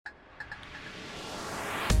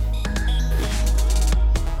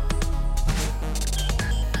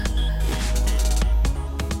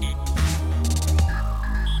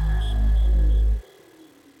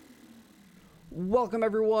Welcome,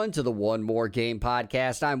 everyone, to the One More Game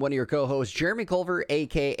podcast. I'm one of your co-hosts, Jeremy Culver,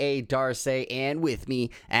 a.k.a. Darce, and with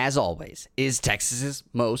me, as always, is Texas's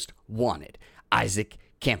most wanted, Isaac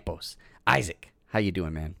Campos. Isaac, how you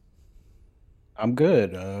doing, man? I'm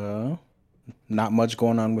good. Not much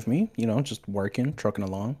going on with me. Just working, trucking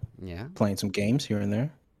along, Yeah. playing some games here and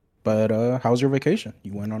there. But how was your vacation?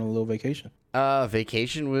 You went on a little vacation.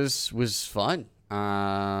 Vacation was fun.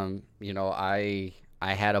 I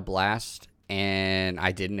had a blast, and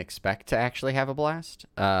I didn't expect to actually have a blast.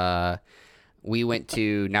 We went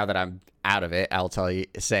to, now that I'm out of it,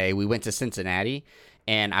 we went to Cincinnati,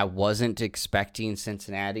 and I wasn't expecting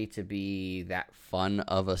Cincinnati to be that fun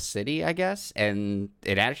of a city, I guess. And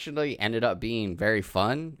it actually ended up being very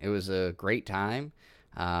fun. It was a great time.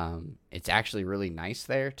 It's actually really nice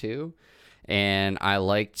there too. And I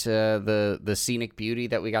liked the scenic beauty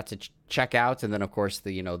that we got to check out, and then of course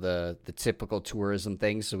the typical tourism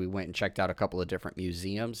things. So we went and checked out a couple of different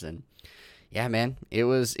museums, and yeah, man, it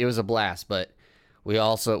was a blast. But we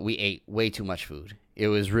ate way too much food. It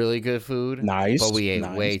was really good food, Nice. but we ate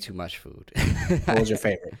Nice. way too much food. What was your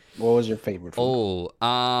favorite? What was your favorite food?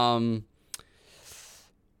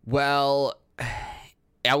 Well,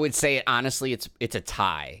 I would say honestly, it's a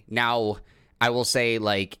tie. Now, I will say,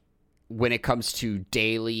 like, when it comes to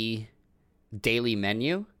daily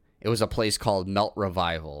menu, it was a place called Melt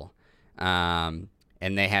Revival, and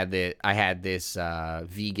I had this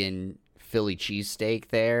vegan Philly cheesesteak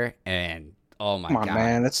there, and oh my Come on, god,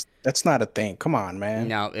 man. That's not a thing. Come on, man.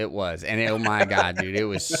 no, it was, and oh my god, dude, it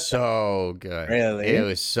was so good. Really? It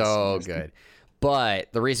was so That's good.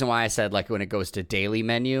 But the reason why I said, like, when it goes to daily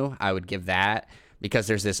menu, I would give that, because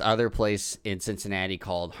there's this other place in Cincinnati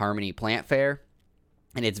called Harmony Plant Fair.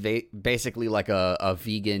 And it's basically like a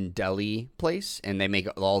vegan deli place, and they make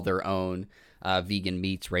all their own vegan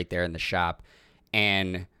meats right there in the shop.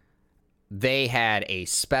 And they had a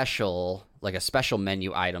special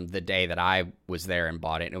menu item the day that I was there and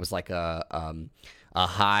bought it. And it was like a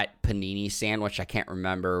hot panini sandwich. I can't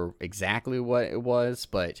remember exactly what it was,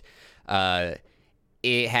 but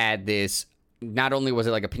it had this. Not only was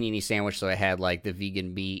it like a panini sandwich, so it had like the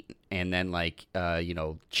vegan meat and then like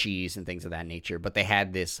cheese and things of that nature, but they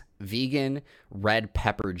had this vegan red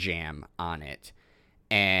pepper jam on it,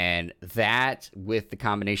 and that with the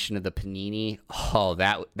combination of the panini,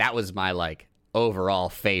 that was my like overall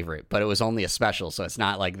favorite. But it was only a special, so it's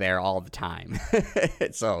not like there all the time.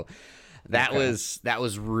 So that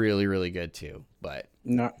was really, really good too. But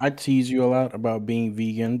No, I tease you a lot about being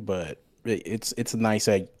vegan, but it's nice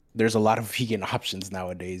that there's a lot of vegan options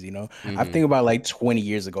nowadays. I think about like 20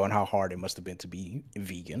 years ago and how hard it must have been to be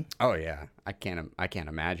vegan. oh yeah, I can't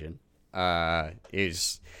imagine.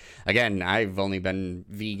 Is Again, I've only been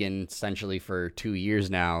vegan essentially for 2 years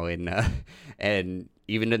now, and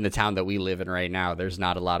even in the town that we live in right now, there's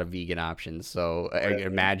not a lot of vegan options. So I Really?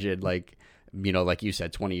 imagine, like, like you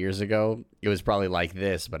said, 20 years ago, it was probably like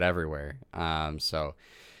this, but everywhere. So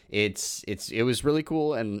it was really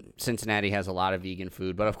cool, and Cincinnati has a lot of vegan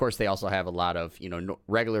food, but of course they also have a lot of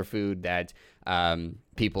regular food that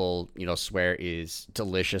people swear is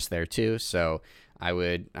delicious there too. So I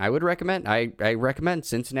would recommend I recommend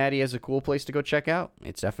Cincinnati as a cool place to go check out.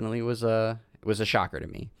 It definitely was a shocker to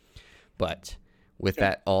me, but. With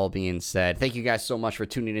that all being said, thank you guys so much for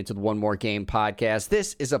tuning into the One More Game podcast.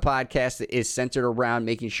 This is a podcast that is centered around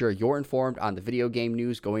making sure you're informed on the video game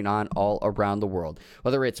news going on all around the world.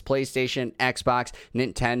 Whether it's PlayStation, Xbox,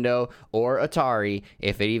 Nintendo, or Atari,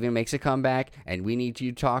 if it even makes a comeback and we need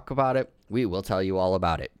you to talk about it, we will tell you all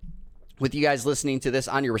about it. With you guys listening to this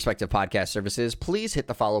on your respective podcast services, please hit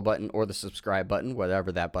the follow button or the subscribe button,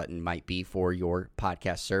 whatever that button might be for your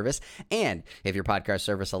podcast service. And if your podcast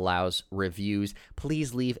service allows reviews,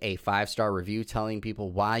 please leave a 5-star review telling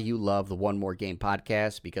people why you love the One More Game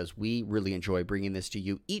podcast, because we really enjoy bringing this to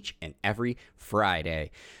you each and every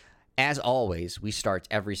Friday. As always, we start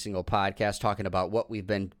every single podcast talking about what we've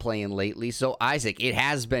been playing lately. So, Isaac, it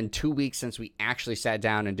has been 2 weeks since we actually sat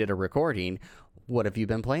down and did a recording. What have you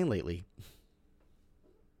been playing lately?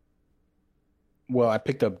 Well, I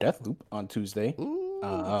picked up Deathloop on Tuesday.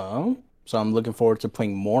 Ooh. So I'm looking forward to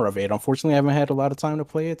playing more of it. Unfortunately, I haven't had a lot of time to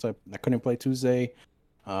play it, so I couldn't play Tuesday.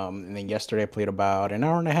 And then yesterday I played about an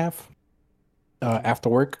hour and a half after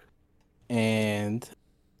work. And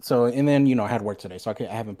then I had work today, so I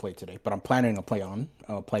haven't played today. But I'm planning to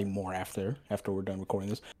play more after we're done recording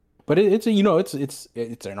this. But it's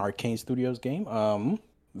an Arcane Studios game.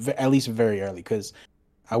 At least very early, because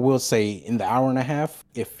I will say in the hour and a half,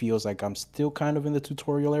 it feels like I'm still kind of in the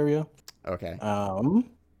tutorial area. Okay.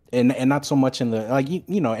 And not so much in the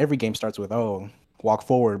every game starts with walk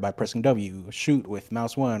forward by pressing W, shoot with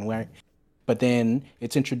mouse one, right? but then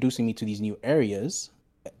it's introducing me to these new areas,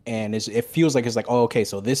 and it feels like it's like, oh, okay,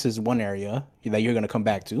 so this is one area that you're gonna come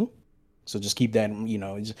back to, so just keep that,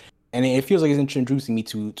 and it feels like it's introducing me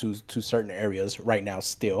to certain areas right now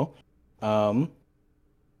still. Um,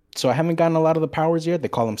 so I haven't gotten a lot of the powers yet. They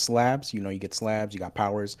call them slabs. You get slabs, you got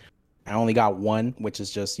powers. I only got one, which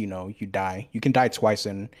is just, you die. You can die twice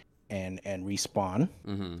and respawn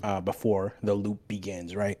before the loop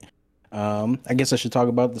begins, right? I guess I should talk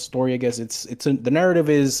about the story. I guess the narrative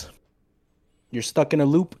is you're stuck in a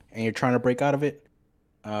loop and you're trying to break out of it.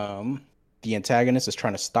 The antagonist is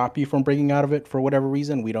trying to stop you from breaking out of it for whatever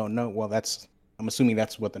reason. We don't know. Well, I'm assuming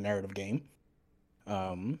that's what the narrative game.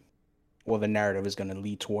 The narrative is going to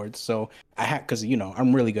lead towards. So because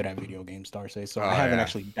I'm really good at video games, Darcy. So I haven't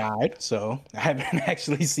actually died. So I haven't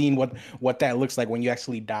actually seen what that looks like when you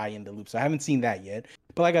actually die in the loop. So I haven't seen that yet.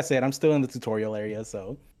 But like I said, I'm still in the tutorial area.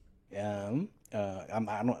 So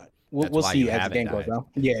we'll see as the game goes on.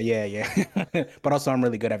 Yeah. But also, I'm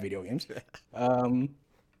really good at video games.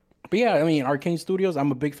 But yeah, I mean, Arcane Studios.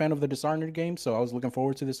 I'm a big fan of the Dishonored game, so I was looking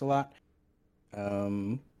forward to this a lot.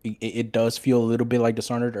 It does feel a little bit like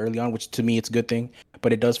Dishonored early on, which to me it's a good thing.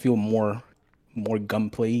 But it does feel more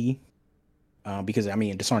gunplay, because I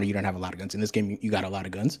mean, in Dishonored you don't have a lot of guns. In this game, you got a lot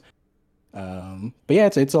of guns. But yeah,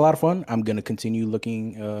 it's a lot of fun. I'm gonna continue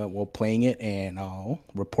playing it, and I'll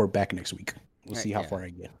report back next week. We'll see how far I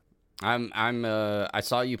get. I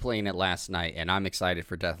saw you playing it last night, and I'm excited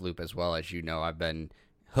for Deathloop as well. As you know, I've been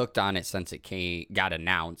hooked on it since it got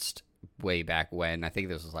announced way back when. I think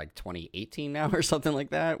this was like 2018 now or something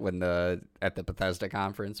like that at the Bethesda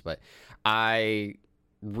conference. But I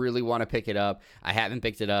really want to pick it up. I haven't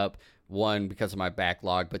picked it up, one, because of my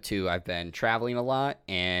backlog, but two, I've been traveling a lot,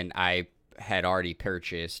 and I had already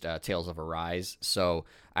purchased Tales of Arise, so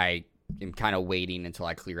I am kind of waiting until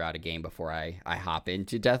I clear out a game before I hop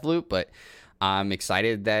into Deathloop. But I'm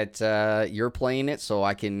excited that you're playing it, so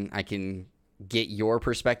I can get your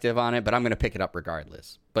perspective on it. But I'm going to pick it up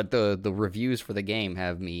regardless. But the reviews for the game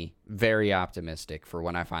have me very optimistic for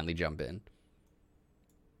when I finally jump in.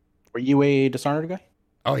 Were you a Dishonored guy?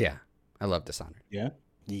 Oh yeah, I love Dishonored. Yeah.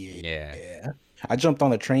 I jumped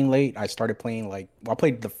on the train late. I started playing I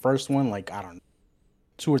played the first one I don't know,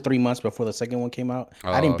 2 or 3 months before the second one came out.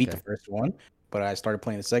 I didn't beat the first one, but I started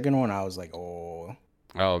playing the second one. I was like,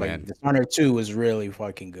 man, Dishonored 2 is really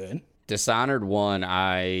fucking good. Dishonored 1,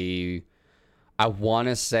 I want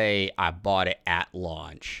to say I bought it at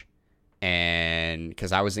launch, and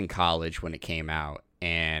because I was in college when it came out,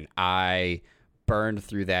 and I burned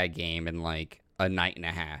through that game in a night and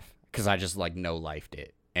a half because I just no-lifed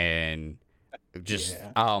it, and just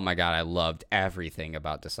oh my god, I loved everything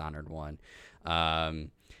about Dishonored 1.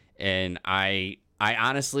 And I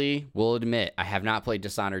honestly will admit I have not played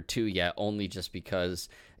Dishonored 2 yet, only just because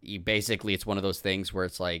it's one of those things where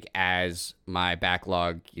it's as my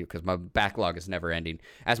backlog, because my backlog is never ending,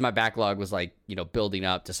 as my backlog was building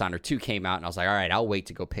up, Dishonored 2 came out, and I was like, all right, I'll wait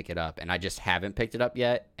to go pick it up, and I just haven't picked it up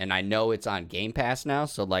yet. And I know it's on Game Pass now,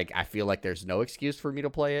 so I feel like there's no excuse for me to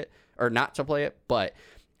play it or not to play it. But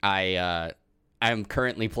I'm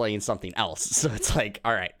currently playing something else. So it's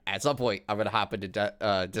all right, at some point, I'm going to hop into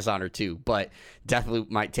Dishonored 2. But Deathloop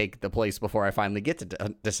might take the place before I finally get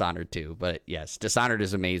to Dishonored 2. But yes, Dishonored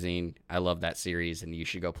is amazing. I love that series, and you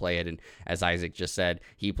should go play it. And as Isaac just said,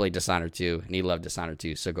 he played Dishonored 2, and he loved Dishonored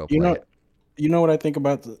 2, so go play it. You know what I think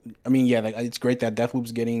about it's great that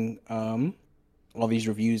Deathloop's getting all these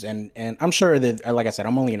reviews. And I'm sure that, like I said,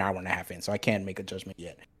 I'm only an hour and a half in, so I can't make a judgment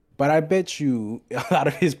yet. But I bet you a lot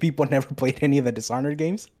of his people never played any of the Dishonored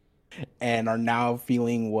games and are now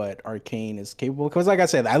feeling what Arcane is capable. Because like I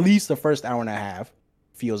said, at least the first hour and a half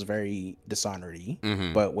feels very Dishonored-y,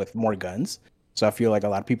 but with more guns. So I feel like a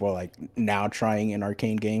lot of people are now trying an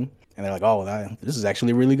Arcane game, and they're like, oh, this is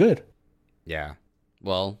actually really good. Yeah.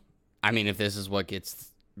 Well, I mean, if this is what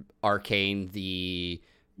gets Arcane the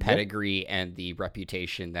pedigree and the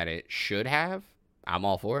reputation that it should have, I'm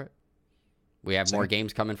all for it. We have more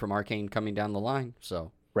games coming from Arcane coming down the line,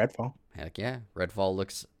 so Redfall. Heck yeah, Redfall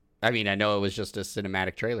looks. I mean, I know it was just a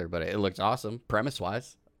cinematic trailer, but it looks awesome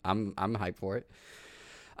premise-wise. I'm hyped for it.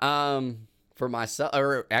 For myself,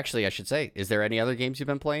 or actually, I should say, is there any other games you've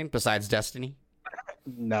been playing besides Destiny?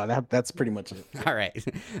 No, that's pretty much it. All right.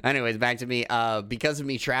 Anyways, back to me. Because of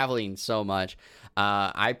me traveling so much,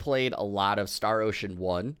 I played a lot of Star Ocean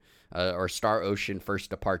 1, or Star Ocean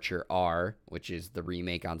First Departure R, which is the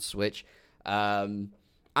remake on Switch. I'm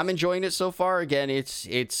enjoying it so far. Again, it's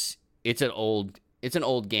an old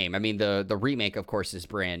game. I mean, the remake, of course, is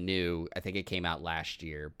brand new. I think it came out last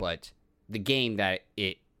year, but the game that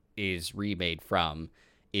it is remade from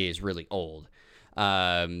is really old.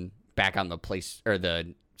 Back back on the place or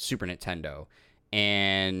the Super Nintendo.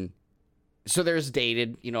 And so there's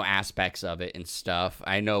dated, aspects of it and stuff.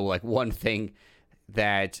 I know like one thing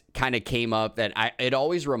that kind of came up that it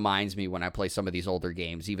always reminds me when I play some of these older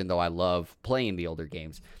games, even though I love playing the older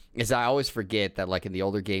games, is I always forget that like in the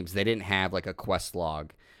older games, they didn't have like a quest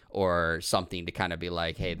log or something to kind of be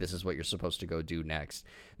like, hey, this is what you're supposed to go do next.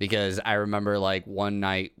 Because I remember like one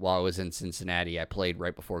night while I was in Cincinnati, I played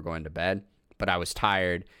right before going to bed, but I was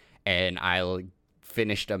tired and I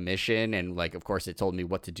finished a mission and like, of course it told me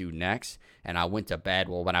what to do next. And I went to bed.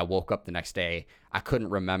 Well, when I woke up the next day, I couldn't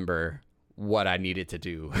remember what I needed to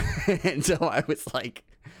do. And so I was like,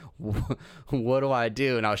 what do I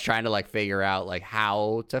do? And I was trying to like figure out like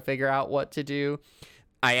how to figure out what to do.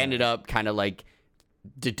 I ended up kind of like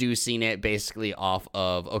deducing it basically off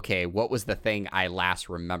of, okay, what was the thing I last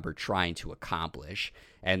remember trying to accomplish?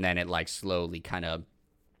 And then it like slowly kind of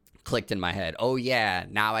clicked in my head. Oh yeah,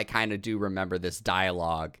 now I kind of do remember this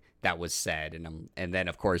dialogue that was said. And then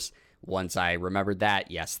of course, once I remembered that,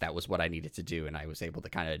 yes, that was what I needed to do, and I was able to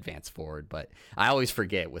kind of advance forward. But I always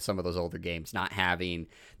forget with some of those older games not having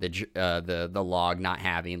the log, not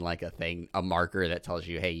having like a marker that tells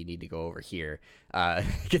you, hey, you need to go over here.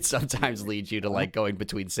 It can sometimes lead you to like going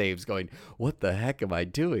between saves, going, what the heck am I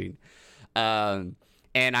doing? And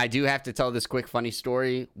I do have to tell this quick funny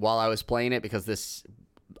story while I was playing it because this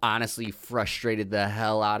honestly frustrated the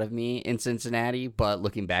hell out of me in Cincinnati, but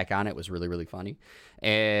looking back on it was really, really funny.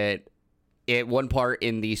 And at one part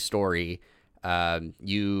in the story,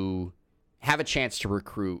 you have a chance to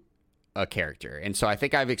recruit a character. And so I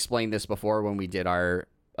think I've explained this before when we did our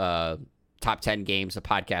top 10 games, a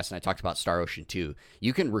podcast, and I talked about Star Ocean 2.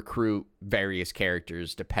 You can recruit various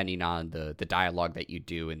characters depending on the dialogue that you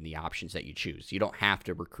do and the options that you choose. You don't have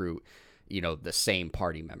to recruit, the same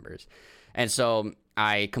party members. And so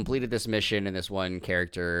I completed this mission, and this one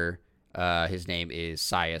character, his name is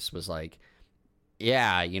Sias, was like,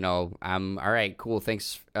 yeah, I'm all right, cool,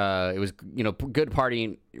 thanks. It was, good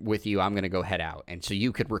partying with you. I'm going to go head out. And so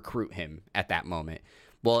you could recruit him at that moment.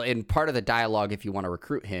 Well, in part of the dialogue, if you want to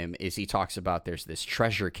recruit him, is he talks about there's this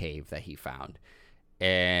treasure cave that he found.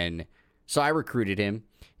 And so I recruited him,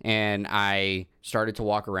 and I started to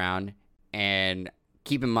walk around. And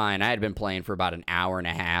keep in mind, I had been playing for about an hour and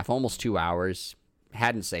a half, almost 2 hours.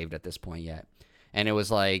 Hadn't saved at this point yet. And it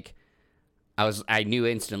was like, I knew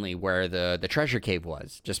instantly where the treasure cave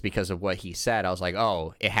was just because of what he said. I was like,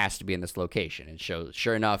 oh, it has to be in this location. And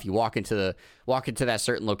sure enough, you walk into that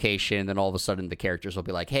certain location, and then all of a sudden the characters will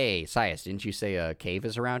be like, hey, Sias, didn't you say a cave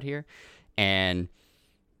is around here? And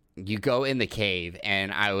you go in the cave,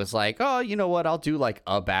 and I was like, oh, you know what? I'll do like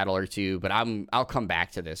a battle or two, but I'll come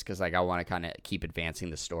back to this because like I want to kind of keep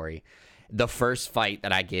advancing the story. The first fight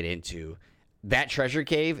that I get into, that treasure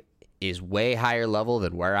cave is way higher level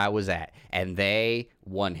than where I was at. And they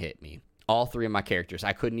one-hit me. All three of my characters.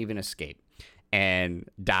 I couldn't even escape. And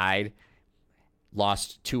died.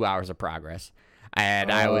 Lost 2 hours of progress.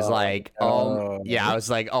 And I was like, I was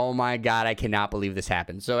like, oh my God, I cannot believe this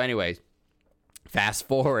happened. So anyways, fast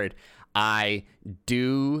forward. I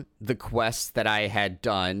do the quests that I had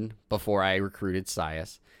done before I recruited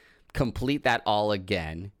Sias. Complete that all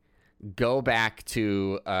again. Go back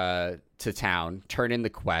to town, turn in the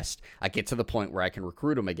quest. I get to the point where I can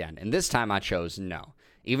recruit him again. And this time I chose no.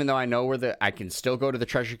 Even though I know I can still go to the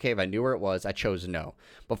treasure cave, I knew where it was, I chose no.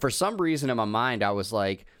 But for some reason in my mind, I was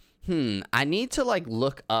like, I need to like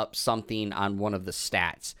look up something on one of the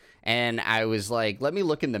stats. And I was like, let me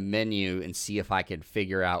look in the menu and see if I can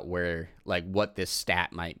figure out what this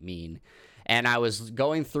stat might mean. And I was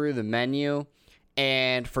going through the menu,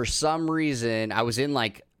 and for some reason, I was in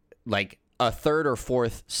like a third or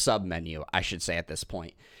fourth sub menu, I should say at this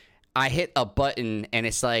point. I hit a button, and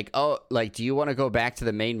it's like, oh, like, do you want to go back to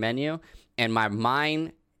the main menu? And my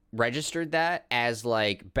mind registered that as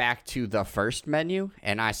like back to the first menu,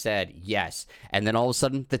 and I said yes. And then all of a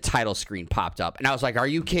sudden the title screen popped up, and I was like, are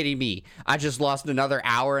you kidding me? I just lost another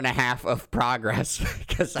hour and a half of progress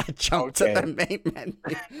because I jumped to the main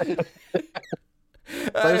menu.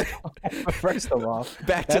 First of all,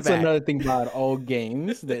 that's another thing about old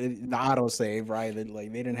games, the autosave, right?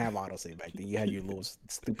 Like they didn't have autosave back then. You had your little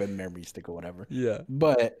stupid memory stick or whatever. Yeah.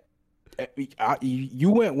 But you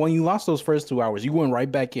went, when you lost those first 2 hours, you went right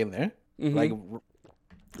back in there. Mm-hmm. Like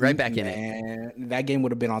Right back in it. Man, that game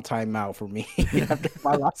would have been on timeout for me after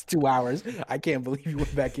I lost 2 hours. I can't believe you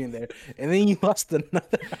went back in there, and then you lost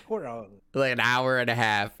another hour. Oh, Like an hour and a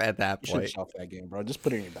half at that you should point. shelf that game, bro. Just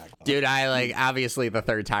put it in your back. Dude, I like obviously the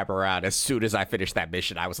third time around, as soon as I finished that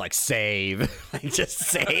mission, I was like, save. Like, just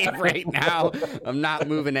save right now. I'm not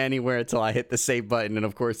moving anywhere until I hit the save button. And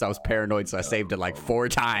of course, I was paranoid, so I saved it like 4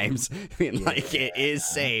 times. Being like, it is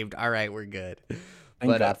saved. All right, we're good.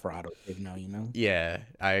 Thank God for auto save now, you know? Yeah,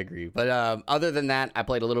 I agree. But other than that, I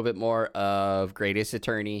played a little bit more of Greatest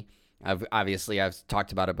Attorney. I've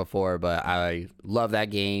talked about it before, but I love that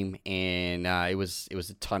game, and it was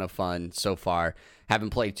a ton of fun so far. Haven't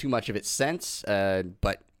played too much of it since,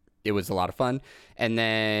 but it was a lot of fun. And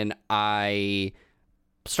then I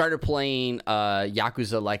started playing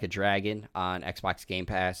Yakuza Like a Dragon on Xbox Game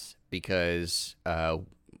Pass because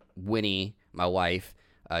Winnie, my wife,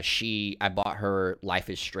 I bought her Life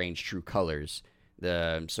is Strange True Colors.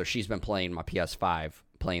 So she's been playing my PS5,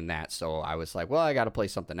 playing that. So I was like, well, I got to play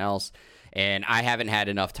something else. And I haven't had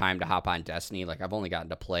enough time to hop on Destiny. Like, I've only gotten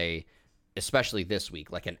to play, especially this week,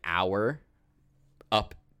 like an hour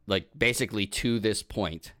up, like basically to this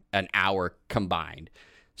point, an hour combined.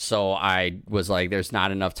 So I was like, there's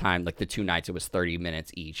not enough time. Like the 2 nights, it was 30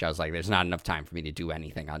 minutes each. I was like, there's not enough time for me to do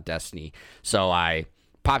anything on Destiny. So I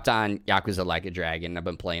popped on Yakuza Like a Dragon. I've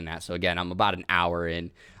been playing that. So again, I'm about an hour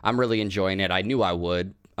in. I'm really enjoying it. I knew I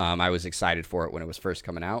would. I was excited for it when it was first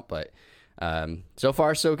coming out, but so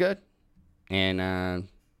far so good. And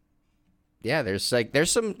yeah, there's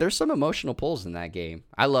some emotional pulls in that game.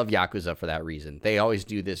 I love Yakuza for that reason. They always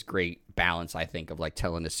do this great balance, I think, of like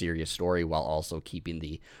telling a serious story while also keeping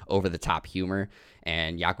the over the top humor.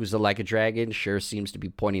 And Yakuza Like a Dragon sure seems to be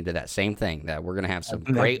pointing to that same thing, that we're gonna have some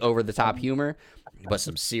great over the top humor, but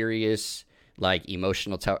some serious like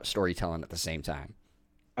emotional storytelling at the same time.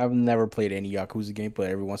 I've never played any Yakuza game, but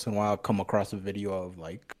every once in a while, I'll come across a video of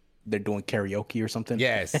like they're doing karaoke or something.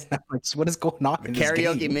 Yes. Like, what is going on? The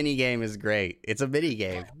karaoke mini game is great. It's a mini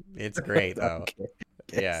game. It's great though. Okay.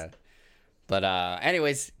 Yeah. But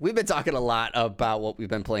anyways, we've been talking a lot about what we've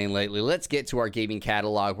been playing lately. Let's get to our gaming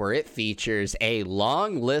catalog, where it features a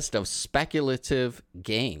long list of speculative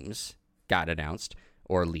games got announced,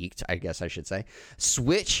 or leaked, I guess I should say.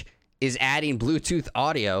 Switch is adding Bluetooth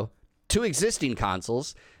audio to existing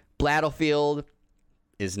consoles. Battlefield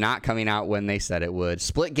is not coming out when they said it would.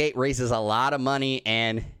 Splitgate raises a lot of money,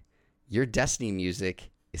 and your Destiny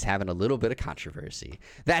music is having a little bit of controversy.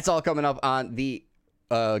 That's all coming up on the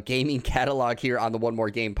gaming catalog here on the One More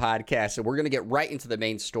Game podcast. So we're going to get right into the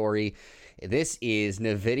main story. This is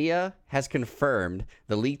NVIDIA has confirmed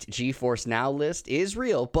the leaked GeForce Now list is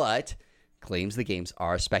real, but claims the games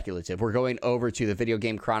are speculative. We're going over to the Video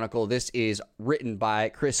Game Chronicle. This is written by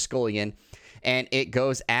Chris Scullion, and it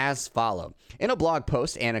goes as follows. In a blog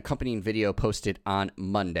post and accompanying video posted on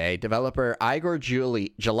Monday, developer Igor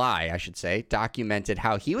July, documented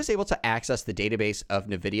how he was able to access the database of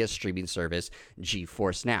NVIDIA's streaming service,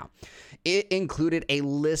 GeForce Now. It included a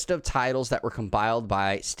list of titles that were compiled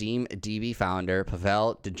by Steam DB founder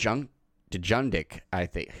Pavel Dejundic, I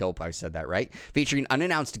hope I said that right, featuring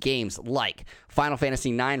unannounced games like Final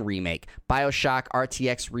Fantasy IX Remake, BioShock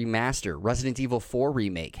RTX Remaster, Resident Evil 4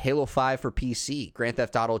 Remake, Halo 5 for PC, Grand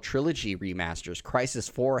Theft Auto Trilogy Remasters, Crysis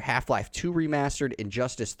 4, Half-Life 2 Remastered,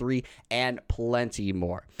 Injustice 3, and plenty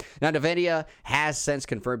more. Now, NVIDIA has since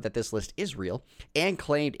confirmed that this list is real and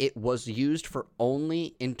claimed it was used for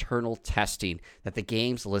only internal testing, that the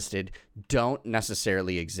games listed don't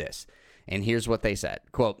necessarily exist. And here's what they said.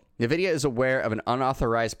 Quote, NVIDIA is aware of an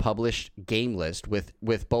unauthorized published game list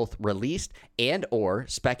with both released and or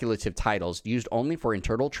speculative titles used only for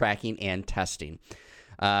internal tracking and testing.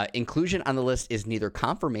 Inclusion on the list is neither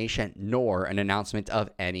confirmation nor an announcement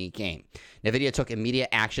of any game. NVIDIA took immediate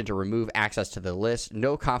action to remove access to the list.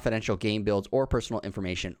 No confidential game builds or personal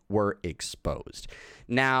information were exposed.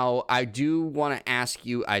 Now, I do want to ask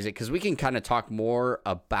you, Isaac, because we can kind of talk more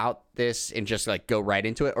about this and just like go right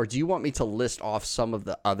into it, or do you want me to list off some of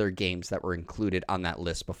the other games that were included on that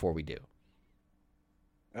list before we do?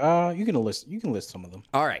 You can list some of them.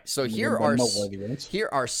 All right. So here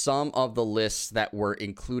are some of the lists that were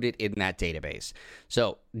included in that database.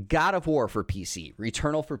 So God of War for PC,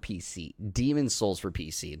 Returnal for PC, Demon's Souls for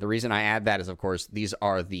PC. The reason I add that is, of course, these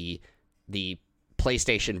are the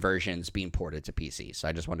PlayStation versions being ported to PC. So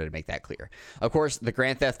I just wanted to make that clear. Of course, the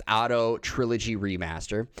Grand Theft Auto Trilogy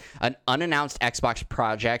Remaster, an unannounced Xbox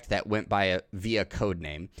project that went via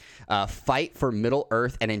codename, Fight for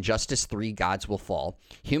Middle-earth and Injustice 3 Gods Will Fall,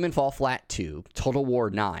 Human Fall Flat 2, Total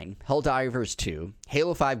War 9, Helldivers 2,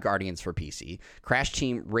 Halo 5 Guardians for PC, Crash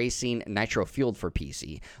Team Racing Nitro Fueled for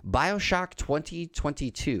PC, BioShock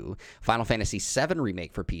 2022, Final Fantasy VII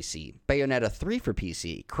Remake for PC, Bayonetta 3 for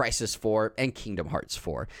PC, Crysis 4, and Kingdom Hearts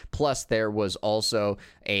 4. Plus, there was also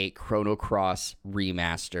a Chrono Cross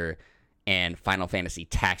remaster and Final Fantasy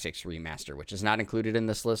Tactics remaster, which is not included in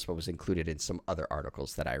this list, but was included in some other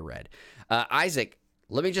articles that I read. Isaac,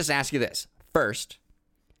 let me just ask you this. First,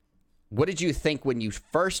 what did you think when you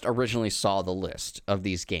first originally saw the list of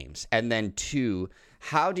these games? And then two,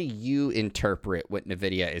 how do you interpret what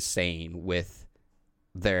NVIDIA is saying with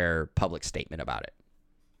their public statement about it?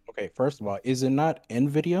 Okay, first of all, is it not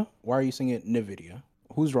NVIDIA? Why are you saying it NVIDIA?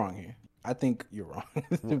 Who's wrong here? I think you're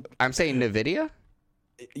wrong. I'm saying NVIDIA?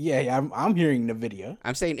 Yeah, I'm hearing NVIDIA.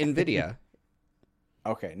 I'm saying NVIDIA.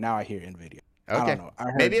 Okay, now I hear NVIDIA. Okay. I don't know.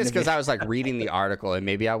 Maybe it's because I was like reading the article and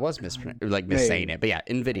maybe I was missaying it. But yeah,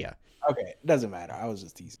 NVIDIA. Okay, doesn't matter. I was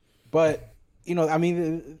just teasing. But, I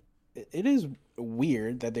mean, it is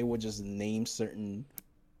weird that they would just name certain,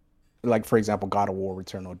 like, for example, God of War,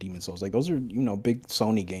 Returnal, Demon's Souls. Like, those are, big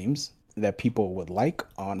Sony games that people would like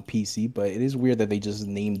on PC. But it is weird that they just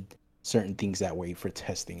named certain things that way for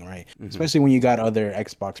testing, right? Mm-hmm. Especially when you got other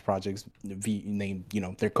Xbox projects named,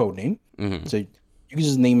 their code name. Mm-hmm. So you can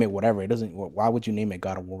just name it whatever. It doesn't. Why would you name it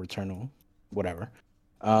God of War, Returnal, whatever?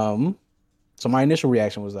 So my initial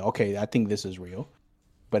reaction was like, okay, I think this is real.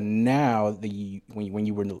 But now when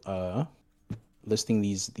you were listing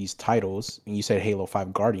these titles and you said Halo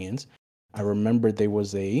 5 Guardians, I remember there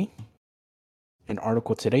was an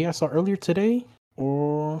article today I saw earlier today,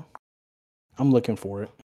 or I'm looking for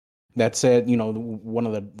it, that said, one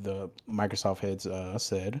of the Microsoft heads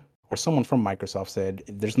said, or someone from Microsoft said,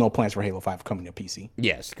 there's no plans for Halo 5 coming to PC.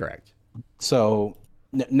 Yes, correct. So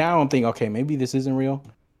now I'm thinking, okay, maybe this isn't real.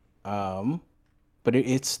 But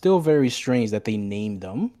it's still very strange that they named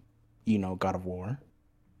them, God of War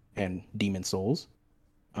and Demon's Souls.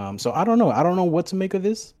 So I don't know. I don't know what to make of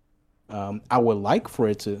this. I would like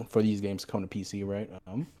for these games to come to PC, right?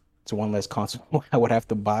 It's one less console I would have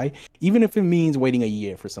to buy, even if it means waiting a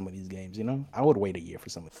year for some of these games. I would wait a year for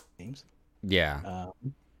some of these games. Yeah.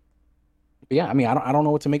 But yeah, I mean, I don't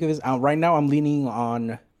know what to make of this. Right now, I'm leaning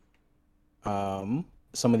on some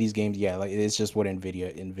of these games. Yeah, like it's just what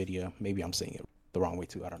NVIDIA. Maybe I'm saying it the wrong way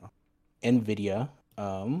too. I don't know. NVIDIA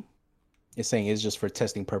is saying it's just for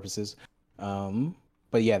testing purposes.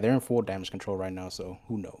 But yeah, they're in full damage control right now, so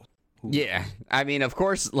who knows? Yeah, I mean, of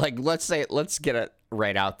course, like let's get it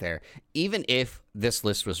right out there. Even if this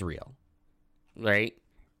list was real, right?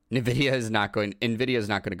 NVIDIA is not going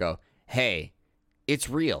to go, hey, it's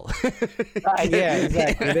real. Yeah,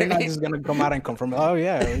 exactly. They're not just going to come out and confirm, oh,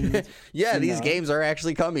 yeah. Yeah, these games are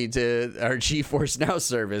actually coming to our GeForce Now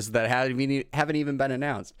service that haven't even been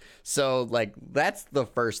announced. So, like, that's the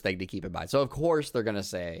first thing to keep in mind. So, of course, they're going to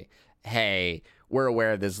say, hey, we're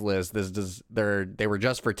aware of this list. They were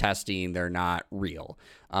just for testing. They're not real.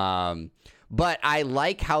 But I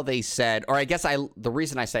like how they said, or I guess the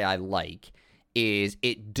reason I say I like is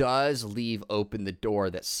it does leave open the door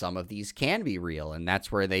that some of these can be real. And that's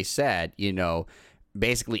where they said,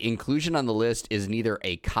 basically inclusion on the list is neither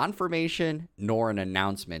a confirmation nor an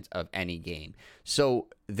announcement of any game. So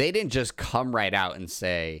they didn't just come right out and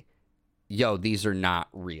say, yo, these are not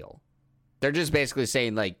real. They're just basically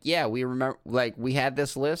saying like, yeah, we remember, like we had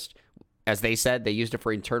this list. As they said, they used it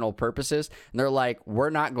for internal purposes. And they're like,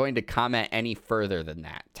 we're not going to comment any further than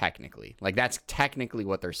that, technically. Like that's technically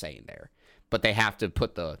what they're saying there. But they have to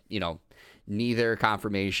put the, neither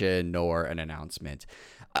confirmation nor an announcement.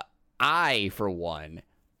 I, for one,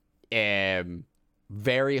 am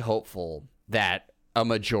very hopeful that a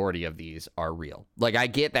majority of these are real. Like, I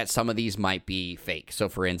get that some of these might be fake. So,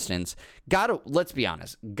 for instance, let's be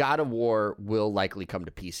honest, God of War will likely come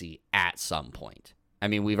to PC at some point. I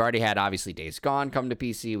mean, we've already had, obviously, Days Gone come to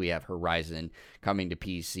PC. We have Horizon coming to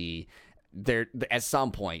PC. At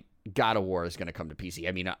some point, God of War is going to come to PC.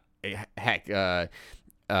 I mean, heck,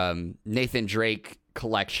 Nathan Drake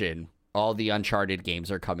collection, all the Uncharted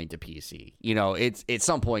games are coming to PC. It's at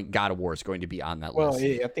some point God of War is going to be on that list.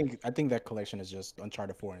 Well, I think that collection is just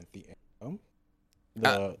Uncharted 4 and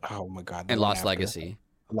oh my god, and Lost Legacy.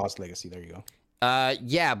 Lost Legacy. There you go.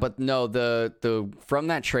 Yeah, but no, the from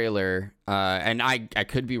that trailer, and I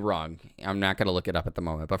could be wrong. I'm not gonna look it up at the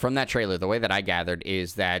moment, but from that trailer, the way that I gathered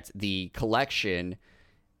is that the collection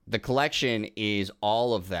is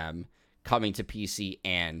all of them coming to PC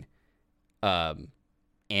and PS5.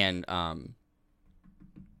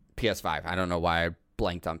 I don't know why I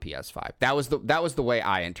blanked on PS5. That was the way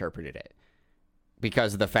I interpreted it,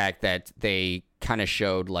 because of the fact that they kind of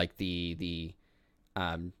showed like the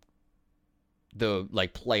the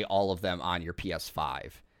like play all of them on your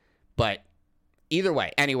PS5. But either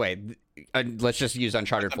way, anyway, let's just use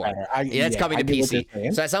Uncharted 4. It's coming to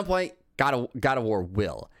PC. So at some point, God of War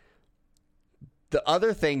will. The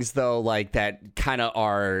other things, though, like that kind of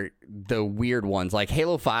are the weird ones. Like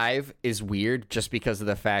Halo 5 is weird just because of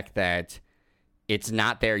the fact that it's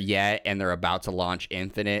not there yet and they're about to launch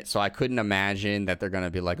Infinite. So I couldn't imagine that they're going to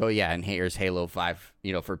be like, oh, yeah, and here's Halo 5,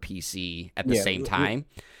 for PC at the same time.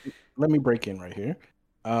 Let me break in right here.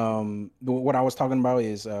 What I was talking about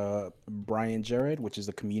is Brian Jared, which is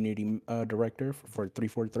the community director for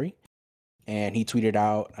 343. And he tweeted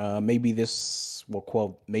out, maybe this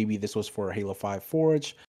was for Halo 5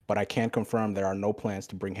 Forge, but I can't confirm there are no plans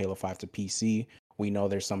to bring Halo 5 to PC. We know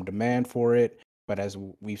there's some demand for it, but as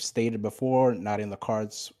we've stated before, not in the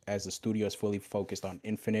cards as the studio is fully focused on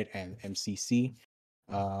Infinite and MCC.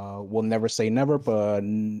 We'll never say never, but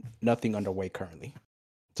nothing underway currently.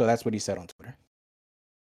 So that's what he said on Twitter.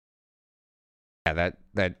 Yeah,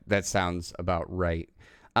 that sounds about right.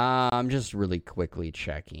 I'm just really quickly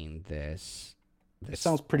checking this. It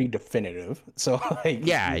sounds pretty definitive. So like,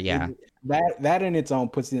 yeah. That in its own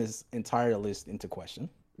puts this entire list into question.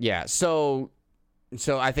 Yeah. So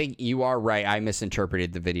I think you are right. I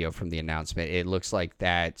misinterpreted the video from the announcement. It looks like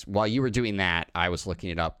that while you were doing that, I was looking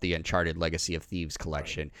it up, the Uncharted Legacy of Thieves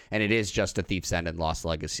collection, right. And it is just a Thief's End and Lost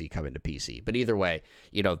Legacy coming to PC. But either way,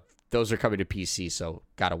 those are coming to PC, so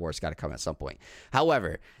God of War's got to come at some point.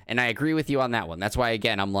 However, and I agree with you on that one. That's why,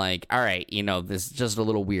 again, I'm like, all right, this is just a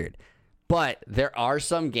little weird. But there are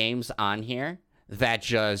some games on here that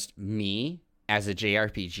just me, as a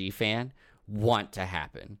JRPG fan, want to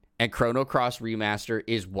happen. And Chrono Cross Remaster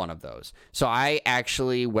is one of those. So I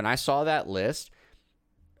actually, when I saw that list,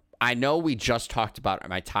 I know we just talked about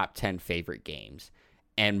my top 10 favorite games.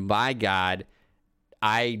 And my God,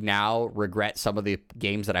 I now regret some of the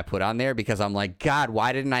games that I put on there because I'm like, God,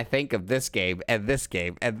 why didn't I think of this game and this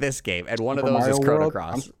game and this game? And one of those is Chrono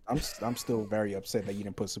Cross. I'm still very upset that you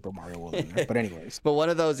didn't put Super Mario World in there. But anyways. But one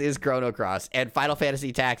of those is Chrono Cross. And Final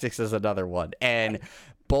Fantasy Tactics is another one. And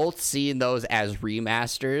both seeing those as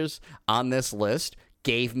remasters on this list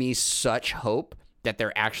gave me such hope that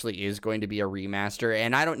there actually is going to be a remaster.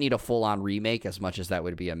 And I don't need a full-on remake as much as that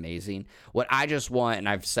would be amazing. What I just want, and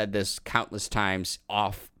I've said this countless times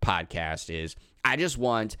off podcast, is I just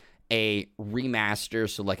want a remaster,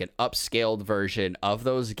 so like an upscaled version of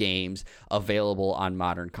those games available on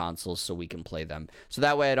modern consoles so we can play them. So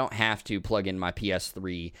that way I don't have to plug in my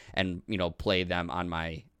PS3 and, play them on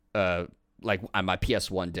my like on my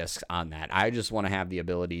PS1 discs on that. I just want to have the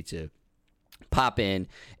ability to pop in,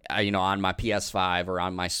 on my PS5 or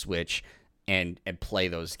on my Switch and play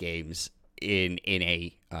those games in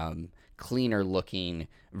a cleaner looking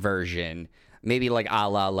version, maybe like a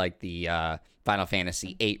la like the Final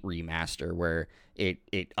Fantasy VIII remaster where it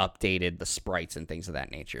updated the sprites and things of that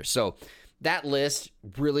nature. So that list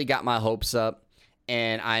really got my hopes up,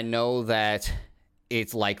 and I know that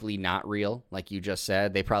it's likely not real, like you just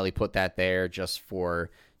said. They probably put that there just for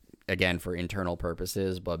internal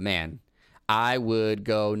purposes, but man, I would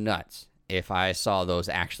go nuts if I saw those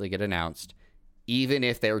actually get announced, even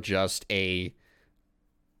if they're just a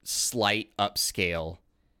slight upscale.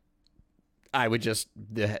 I would just,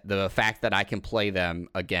 the fact that I can play them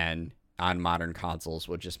again on modern consoles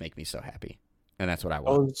would just make me so happy. And that's what I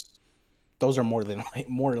want. Those are more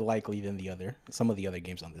likely than some of the other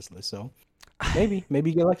games on this list. So maybe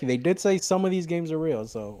get lucky. They did say some of these games are real.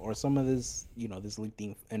 So, or some of this, this leaked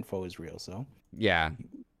info is real. So yeah.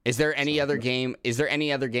 Is there any other game? Because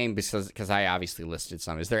I obviously listed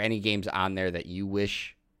some. Is there any games on there that you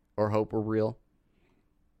wish or hope were real?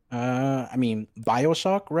 I mean,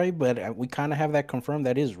 BioShock, right? But we kind of have that confirmed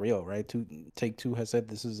that is real, right? Take-Two has said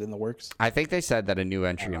this is in the works. I think they said that a new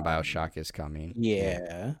entry in BioShock is coming.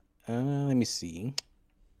 Yeah. Let me see.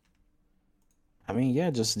 I mean, yeah,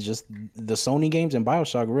 just the Sony games and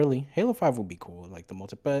BioShock, really. Halo 5 would be cool, like the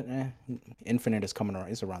multi, but Infinite is coming around.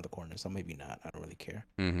 It's around the corner, so maybe not. I don't really care.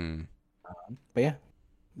 Mm-hmm. But yeah,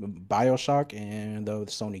 BioShock and the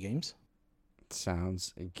Sony games.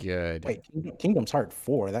 Sounds good. Wait, Kingdom Hearts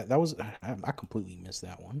 4. That was I completely missed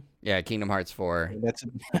that one. Yeah, Kingdom Hearts 4. That's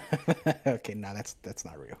okay. No, that's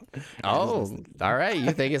not real. Oh, all right.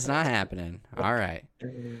 You think it's not happening? All right.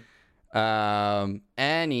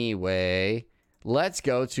 Anyway, let's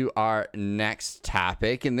go to our next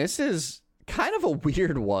topic, and this is kind of a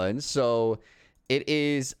weird one. So it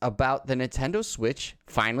is about the Nintendo Switch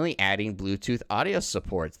finally adding Bluetooth audio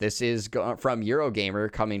support. This is from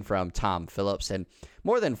Eurogamer, coming from Tom Phillips. And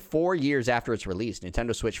More than 4 years after its release,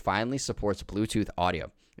 Nintendo Switch finally supports Bluetooth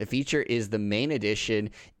audio. The feature is the main addition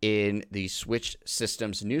in the Switch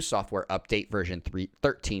system's new software update version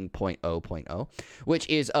 13.0.0, which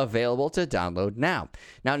is available to download now.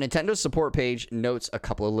 Now, Nintendo's support page notes a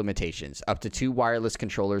couple of limitations. Up to 2 wireless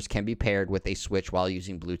controllers can be paired with a Switch while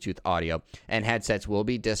using Bluetooth audio, and headsets will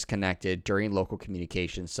be disconnected during local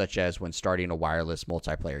communications, such as when starting a wireless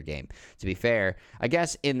multiplayer game. To be fair, I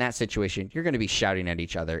guess in that situation, you're going to be shouting at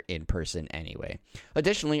each other in person anyway.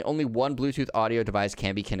 Additionally, only one Bluetooth audio device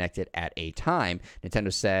can be connected at a time,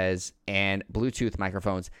 Nintendo says, and Bluetooth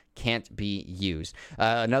microphones can't be used.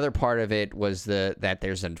 Another part of it was that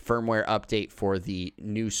there's a firmware update for the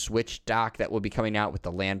new Switch dock that will be coming out with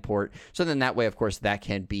the LAN port. So then that way, of course, that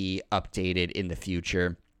can be updated in the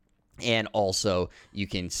future. And also, you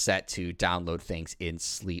can set to download things in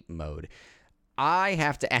sleep mode. I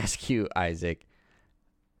have to ask you, Isaac,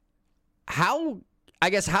 how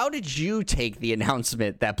did you take the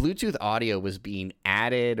announcement that Bluetooth audio was being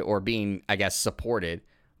added or being, I guess, supported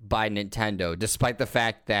by Nintendo, despite the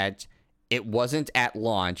fact that it wasn't at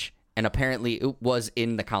launch and apparently it was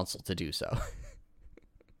in the console to do so?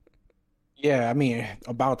 Yeah, I mean,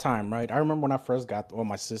 about time, right? I remember when I first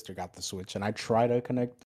my sister got the Switch, and I tried to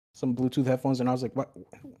connect some Bluetooth headphones, and I was like, "What?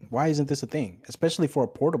 Why isn't this a thing? Especially for a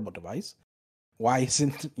portable device? Why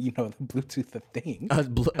isn't the Bluetooth a thing?"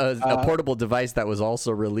 A portable device that was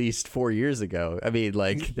also released 4 years ago. I mean,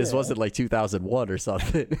 like, this wasn't like 2001 or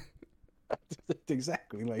something.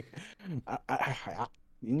 Exactly. Like,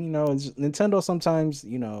 Nintendo sometimes,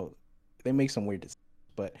 they make some weird decisions,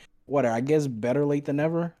 but whatever. I guess better late than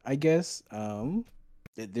never. I guess.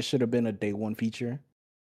 This should have been a day one feature.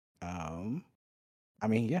 I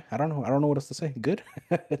mean, yeah. I don't know what else to say. Good.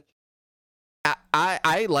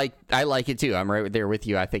 I like it too. I'm right there with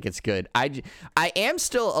you. I think it's good. I am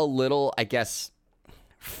still a little, I guess,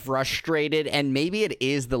 frustrated, and maybe it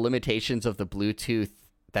is the limitations of the Bluetooth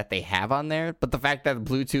that they have on there, but the fact that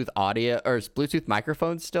Bluetooth audio or Bluetooth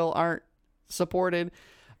microphones still aren't supported,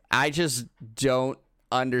 I just don't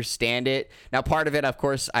understand it. Now, part of it, of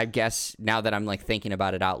course, I guess now that I'm like thinking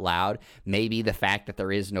about it out loud, maybe the fact that there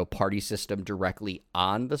is no party system directly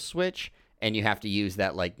on the Switch, and you have to use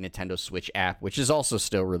that like Nintendo Switch app, which is also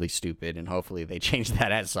still really stupid, and hopefully they change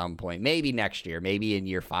that at some point. Maybe next year, maybe in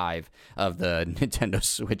year 5 of the Nintendo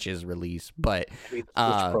Switch's release. But Switch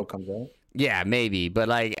Pro comes out. Yeah, maybe. But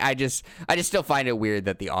like I just still find it weird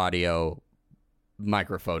that the audio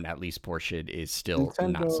microphone, at least portion, is still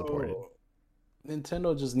not supported.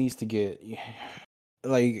 Nintendo just needs to get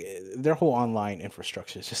like their whole online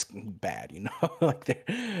infrastructure is just bad, like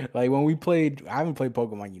when we played, I haven't played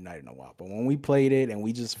Pokemon Unite in a while, but when we played it and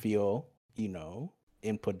we just feel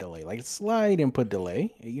input delay, like slight input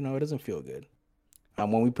delay, it doesn't feel good.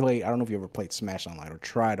 When we play, I don't know if you ever played Smash Online or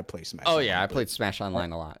try to play Smash. Oh yeah, I played Smash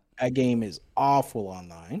Online a lot. That game is awful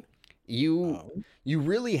online. You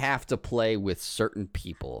really have to play with certain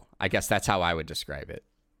people. I guess that's how I would describe it.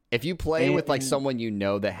 If you play with like someone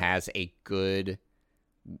that has a good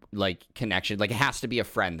like connection, like it has to be a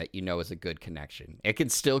friend that is a good connection. It can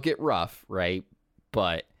still get rough, right?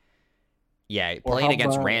 But yeah, playing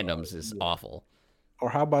against randoms is awful. Or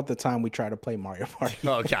how about the time we tried to play Mario Party?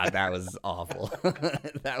 Oh god, that was awful.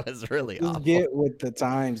 That was really awful. Get with the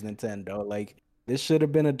times, Nintendo. Like, this should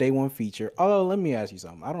have been a day one feature. Although, let me ask you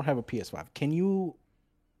something. I don't have a PS5. Can you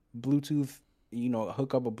Bluetooth,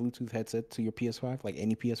 hook up a Bluetooth headset to your PS5? Like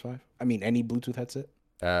any PS5? I mean, any Bluetooth headset?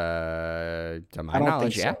 To my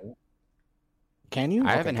knowledge, yeah. So. Can you?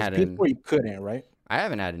 I haven't had before you couldn't, right? I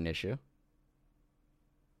haven't had an issue.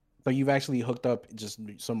 So you've actually hooked up just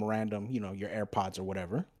some random, your AirPods or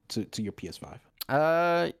whatever to your PS5?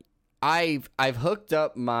 I've hooked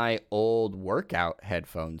up my old workout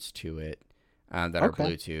headphones to it that are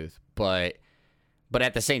Bluetooth, but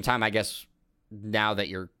at the same time, I guess now that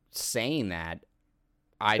you're saying that,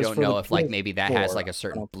 I don't know if like maybe that has like a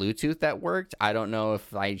certain Bluetooth that worked. I don't know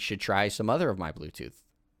if I should try some other of my Bluetooth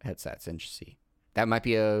headsets and see. That might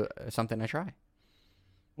be something I try.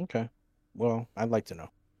 Okay. Well, I'd like to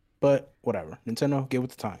know. But whatever. Nintendo, get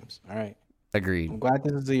with the times. All right. Agreed. I'm glad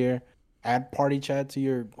this is the year. Add party chat to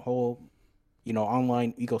your whole,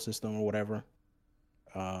 online ecosystem or whatever.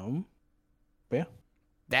 But yeah.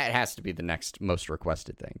 That has to be the next most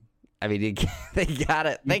requested thing. I mean, they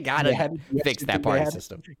gotta fix that party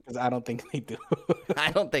system. Because I don't think they do.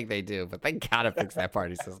 I don't think they do, but they gotta fix that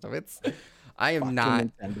party system. I am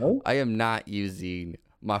not using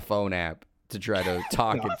my phone app to try to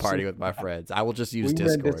talk No, and party with my friends. I will just use we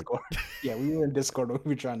were in Discord. Discord. Yeah, we were in Discord when we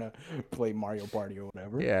were trying to play Mario Party or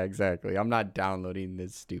whatever. Yeah, exactly. I'm not downloading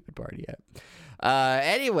this stupid party app.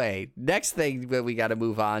 Anyway, next thing that we got to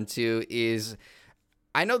move on to is,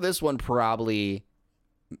 I know this one probably,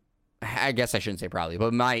 I guess I shouldn't say probably,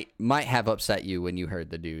 but might have upset you when you heard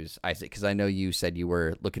the news, Isaac, because I know you said you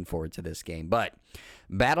were looking forward to this game. But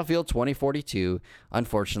Battlefield 2042,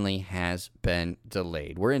 unfortunately, has been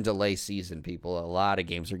delayed. We're in delay season, people. A lot of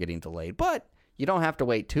games are getting delayed, but you don't have to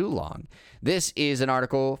wait too long. This is an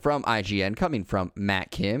article from IGN coming from Matt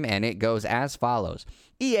Kim, and it goes as follows.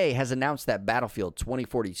 EA has announced that Battlefield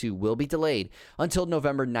 2042 will be delayed until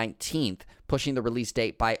November 19th, pushing the release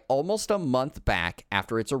date by almost a month back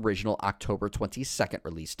after its original October 22nd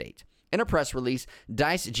release date. In a press release,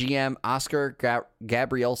 DICE GM Oscar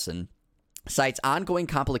Gabrielson cites ongoing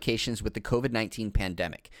complications with the COVID-19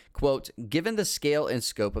 pandemic. Quote, given the scale and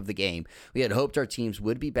scope of the game, we had hoped our teams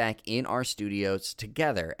would be back in our studios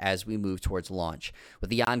together as we move towards launch. With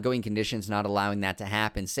the ongoing conditions not allowing that to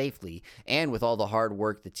happen safely, and with all the hard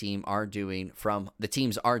work the teams are doing from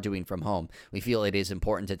home, we feel it is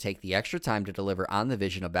important to take the extra time to deliver on the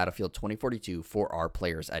vision of Battlefield 2042 for our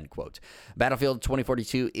players, end quote. Battlefield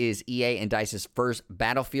 2042 is EA and DICE's first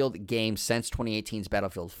Battlefield game since 2018's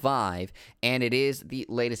Battlefield 5, and it is the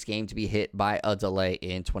latest game to be hit by a delay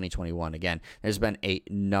in 2021. Again, there's been a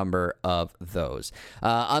number of those.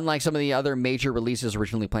 Unlike some of the other major releases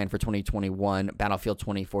originally planned for 2021, Battlefield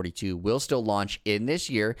 2042 will still launch in this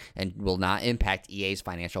year and will not impact EA's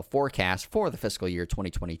financial forecast for the fiscal year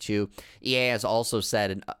 2022. EA also says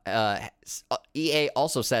an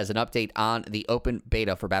update on the open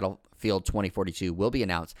beta for Battlefield 2042 will be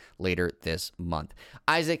announced later this month.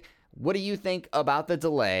 Isaac, what do you think about the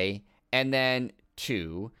delay? And then,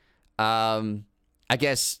 two, I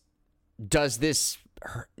guess, does this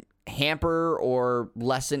hamper or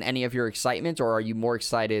lessen any of your excitement, or are you more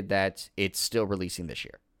excited that it's still releasing this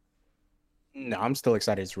year? No, I'm still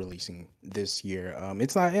excited it's releasing this year.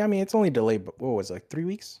 It's not. I mean, it's only delayed. But what was it, like 3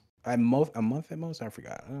 weeks? A month at most. I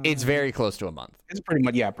forgot. It's very close to a month. It's pretty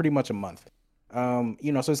much a month. So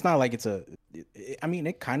it's not like it's I mean,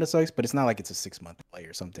 it kind of sucks, but it's not like it's a 6-month delay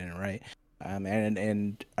or something, right?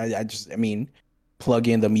 And I just, I mean, plug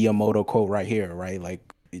in the Miyamoto quote right here, right? Like,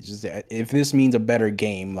 it's just, if this means a better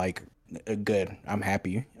game, like, good, I'm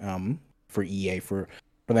happy. For EA for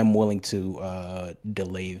them willing to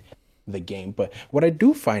delay the game. But what I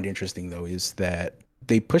do find interesting though is that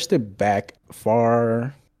they pushed it back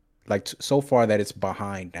far, like so far that it's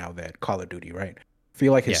behind now that Call of Duty, right? I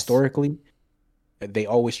feel like historically, they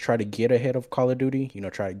always try to get ahead of Call of Duty,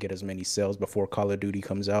 try to get as many sales before Call of Duty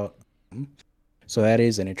comes out. So that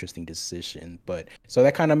is an interesting decision. But so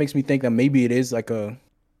that kind of makes me think that maybe it is like a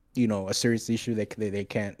serious issue that they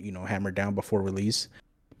can't, hammer down before release.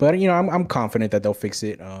 But, I'm confident that they'll fix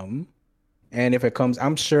it. And if it comes,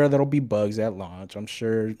 I'm sure there'll be bugs at launch. I'm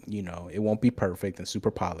sure, it won't be perfect and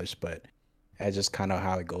super polished, but that's just kind of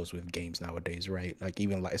how it goes with games nowadays, right? Like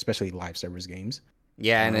even especially live service games.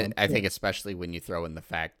 Yeah, and I think especially when you throw in the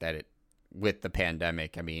fact that with the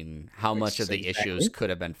pandemic, I mean, how much of the issues could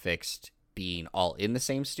have been fixed being all in the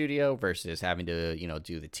same studio versus having to,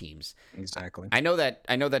 do the teams. Exactly. I know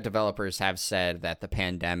that developers have said that the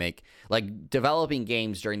pandemic, like developing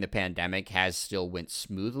games during the pandemic has still went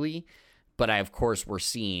smoothly, but of course we're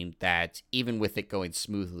seeing that even with it going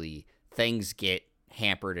smoothly, things get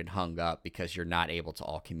hampered and hung up because you're not able to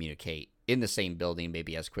all communicate in the same building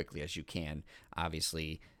maybe as quickly as you can,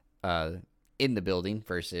 obviously, in the building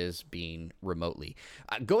versus being remotely.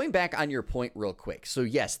 Going back on your point real quick. So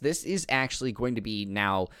yes, this is actually going to be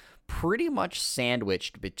now pretty much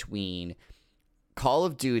sandwiched between Call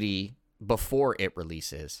of Duty before it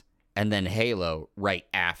releases and then Halo right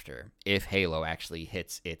after, if Halo actually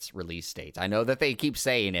hits its release date. I know that they keep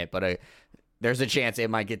saying it, but there's a chance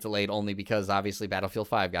it might get delayed only because obviously Battlefield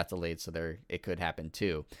 5 got delayed, so it could happen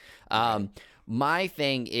too. My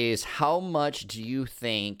thing is, how much do you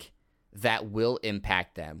think that will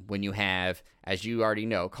impact them when you have, as you already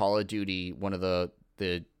know, Call of Duty, one of the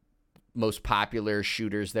most popular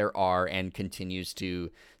shooters there are and continues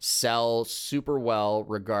to sell super well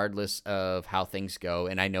regardless of how things go.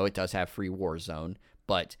 And I know it does have free Warzone,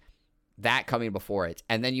 but that coming before it.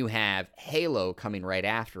 And then you have Halo coming right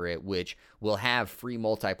after it, which will have free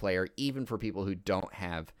multiplayer even for people who don't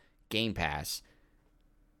have Game Pass.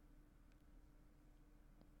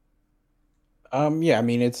 Yeah, I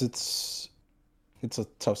mean it's a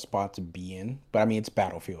tough spot to be in, but I mean it's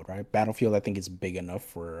Battlefield, right? Battlefield, I think it's big enough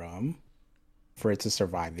for for it to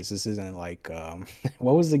survive. This isn't like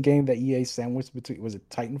what was the game that EA sandwiched between? Was it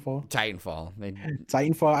Titanfall? Titanfall.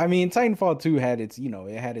 Titanfall. I mean, Titanfall 2 had its,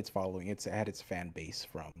 it had its following. It had its fan base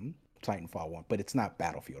from Titanfall 1, but it's not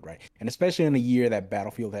Battlefield, right? And especially in a year that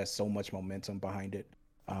Battlefield has so much momentum behind it,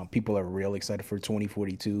 people are real excited for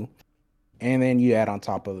 2042. And then you add on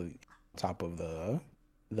top of the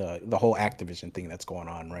whole Activision thing that's going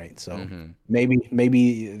on, right? So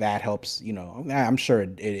maybe that helps. I'm sure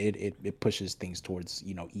it pushes things towards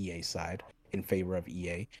EA side in favor of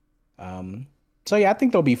EA. So yeah, I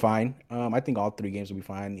think they'll be fine. I think all three games will be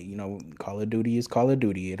fine. Call of Duty is Call of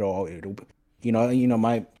Duty. It'll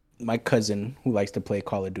my cousin who likes to play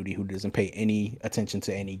Call of Duty, who doesn't pay any attention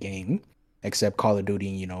to any game except Call of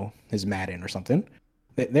Duty, his Madden or something.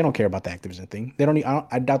 They don't care about the Activision thing. They don't.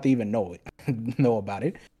 I doubt they even know about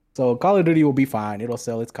it. So Call of Duty will be fine. It'll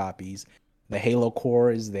sell its copies. The Halo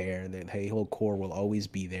core is there. The Halo core will always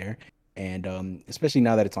be there, and especially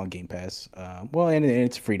now that it's on Game Pass. And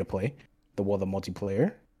it's free to play. The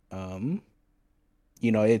multiplayer.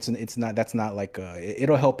 It's not. That's not like.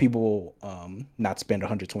 It'll help people not spend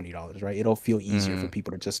 $120, right? It'll feel easier for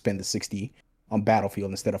people to just spend the $60 on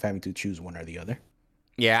Battlefield instead of having to choose one or the other.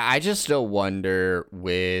 Yeah, I just still wonder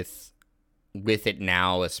with it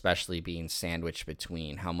now, especially being sandwiched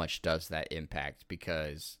between, how much does that impact?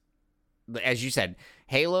 Because, as you said,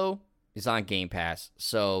 Halo is on Game Pass,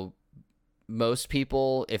 so most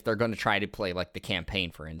people, if they're going to try to play like the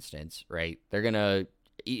campaign, for instance, right, they're going to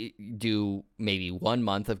do maybe 1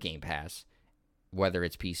 month of Game Pass, whether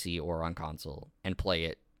it's PC or on console, and play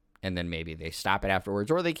it, and then maybe they stop it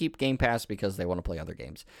afterwards, or they keep Game Pass because they want to play other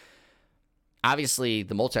games. Obviously,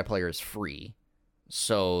 the multiplayer is free,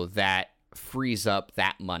 so that frees up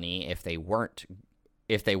that money if they weren't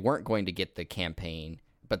going to get the campaign,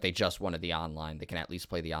 but they just wanted the online. They can at least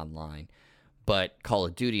play the online. But Call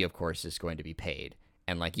of Duty, of course, is going to be paid.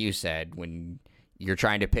 And like you said, when you're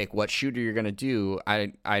trying to pick what shooter you're going to do,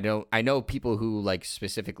 I know people who like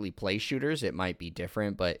specifically play shooters. It might be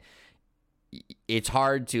different, but it's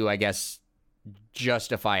hard to, I guess,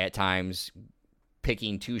 justify at times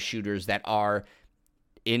picking two shooters that are,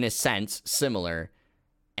 in a sense, similar,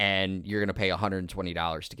 and you're going to pay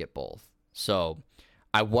 $120 to get both. So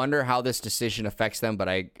I wonder how this decision affects them, but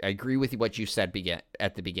I agree with what you said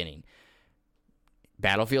at the beginning.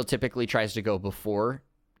 Battlefield typically tries to go before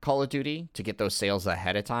Call of Duty to get those sales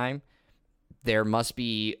ahead of time. There must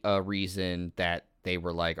be a reason that they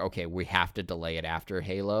were like, okay, we have to delay it after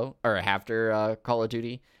Halo or after Call of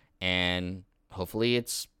Duty, and hopefully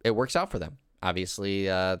it works out for them. Obviously,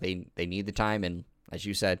 they need the time, and as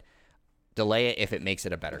you said, delay it if it makes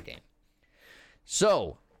it a better game.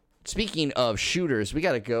 So, speaking of shooters, we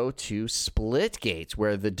got to go to Splitgate,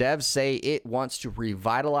 where the devs say it wants to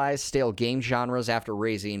revitalize stale game genres after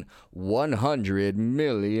raising $100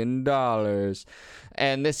 million.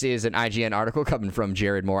 And this is an IGN article coming from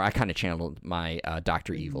Jared Moore. I kind of channeled my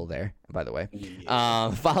Dr. Evil there, by the way.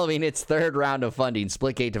 Yeah. Following its third round of funding,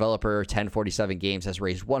 Splitgate developer 1047 Games has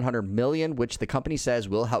raised $100 million, which the company says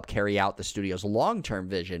will help carry out the studio's long-term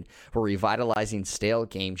vision for revitalizing stale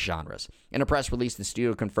game genres. In a press release, the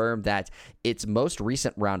studio confirmed that its most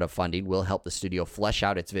recent round of funding will help the studio flesh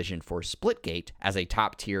out its vision for Splitgate as a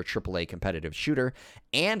top-tier AAA competitive shooter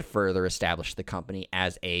and further establish the company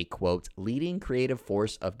as a, quote, leading creative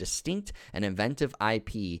force of distinct and inventive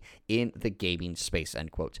IP in the gaming space,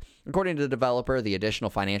 end quote. According to the developer, the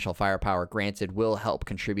additional financial firepower granted will help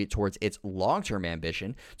contribute towards its long-term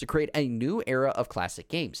ambition to create a new era of classic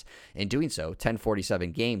games. In doing so,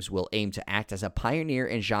 1047 Games will aim to act as a pioneer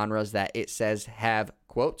in genres that it says have,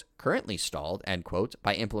 quote, currently stalled, end quote,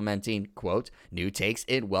 by implementing, quote, new takes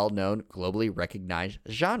in well-known, globally recognized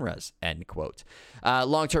genres, end quote.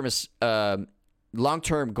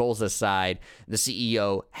 Long-term goals aside, the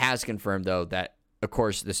CEO has confirmed, though, that, of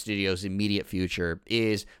course, the studio's immediate future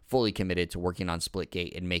is fully committed to working on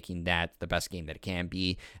Splitgate and making that the best game that it can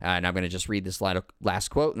be. And I'm going to just read this last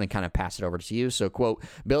quote and then kind of pass it over to you. So, quote,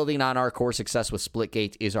 building on our core success with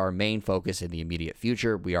Splitgate is our main focus in the immediate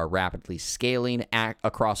future. We are rapidly scaling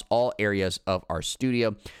across all areas of our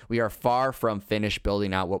studio. We are far from finished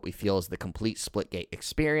building out what we feel is the complete Splitgate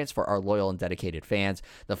experience for our loyal and dedicated fans.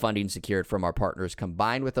 The funding secured from our partners,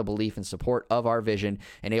 combined with a belief and support of our vision,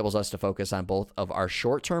 enables us to focus on both of our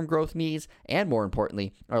short-term growth needs and, more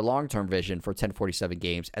importantly, our long-term vision for 1047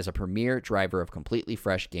 Games as a premier driver of completely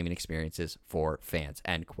fresh gaming experiences for fans,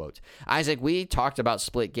 end quote. Isaac, we talked about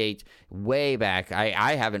Splitgate way back.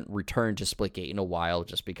 I haven't returned to Splitgate in a while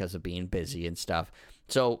just because of being busy and stuff.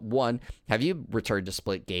 So, one, have you returned to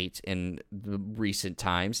Splitgate in the recent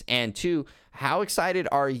times? And two, how excited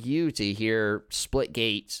are you to hear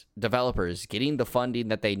Splitgate developers getting the funding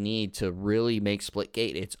that they need to really make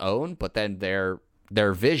Splitgate its own, but then their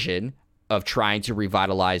vision of trying to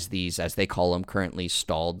revitalize these, as they call them, currently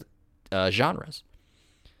stalled genres?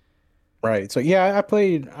 Right. So yeah, I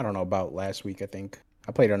played, I don't know, about last week, I think.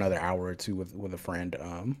 I played another hour or two with a friend.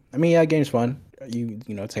 I mean, yeah, game's fun. You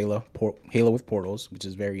know, it's Halo with portals, which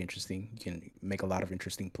is very interesting. You can make a lot of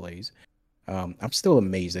interesting plays. I'm still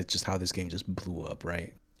amazed at just how this game just blew up,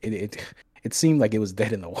 right? It seemed like it was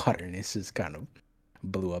dead in the water, and it's just kind of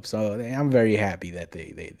blew up. So I'm very happy that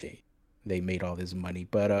they made all this money.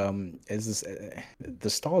 But as this the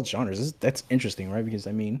stalled genres, that's interesting, right? Because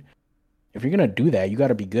I mean, if you're gonna do that, you got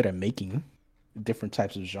to be good at making different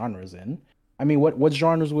types of genres. And I mean, what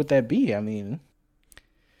genres would that be? I mean,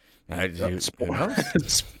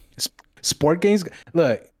 sport games.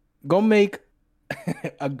 Look, go make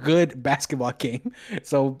a good basketball game.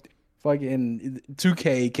 So fucking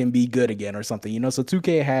 2K can be good again or something, you know? So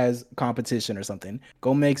 2K has competition or something.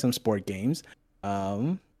 Go make some sport games. I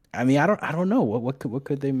mean, I don't know what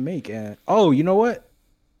could they make? Oh, you know what?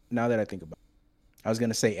 Now that I think about it, I was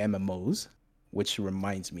gonna say MMOs, which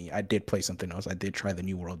reminds me, I did play something else. I did try the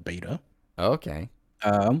New World beta. Okay.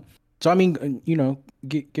 So I mean, you know,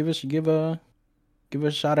 give a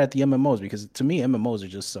shot at the MMOs, because to me MMOs are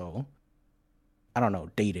just so, I don't know,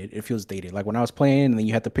 dated. It feels dated. Like when I was playing, and then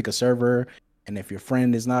you had to pick a server, and if your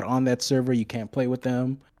friend is not on that server, you can't play with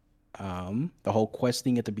them. The whole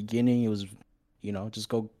questing at the beginning, it was, you know, just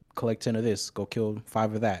go collect 10 of this, go kill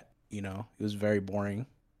 5 of that. You know, it was very boring.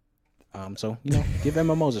 So you know, give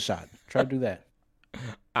MMOs a shot. Try to do that.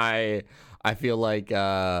 I feel like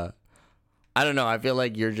I don't know. I feel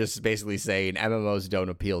like you're just basically saying MMOs don't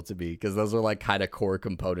appeal to me, because those are like kind of core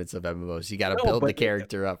components of MMOs. You got to build the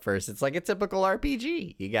character up first. It's like a typical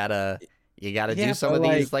RPG. You gotta do some of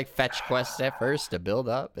these like fetch quests at first to build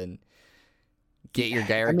up and get your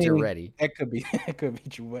character ready. That could be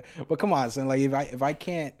true, but come on, son. Like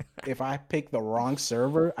if I pick the wrong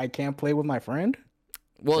server, I can't play with my friend.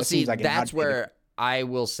 Well, see, that's where I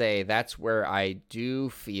will say that's where I do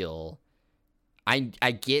feel.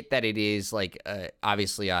 I get that it is like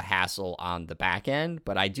obviously a hassle on the back end,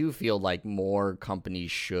 but I do feel like more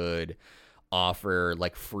companies should offer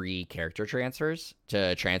like free character transfers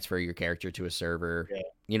to transfer your character to a server. Yeah.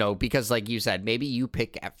 You know, because like you said, maybe you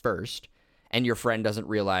pick at first and your friend doesn't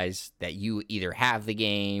realize that you either have the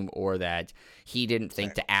game or that he didn't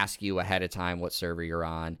think to ask you ahead of time what server you're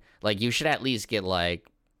on. Like you should at least get like,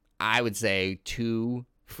 I would say 2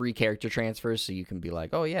 free character transfers, so you can be like,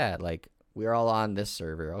 oh yeah, like we're all on this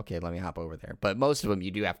server. Okay, let me hop over there. But most of them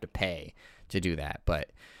you do have to pay to do that.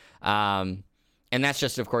 But and that's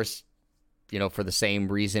just, of course, you know, for the same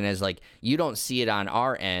reason as like you don't see it on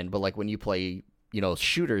our end, but like when you play, you know,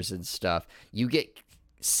 shooters and stuff, you get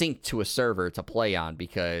synced to a server to play on,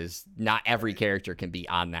 because not every character can be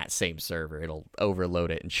on that same server. It'll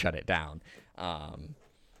overload it and shut it down.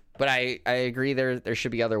 But I agree there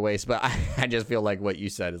should be other ways, but I just feel like what you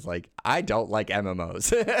said is like, I don't like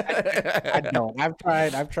MMOs. I don't. I've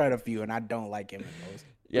tried a few, and I don't like MMOs.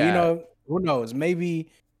 Yeah. You know, who knows?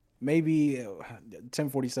 Maybe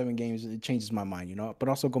 1047 games, it changes my mind, you know. But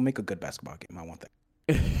also go make a good basketball game. I want that.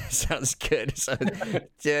 Sounds good. So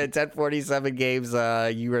 1047 games,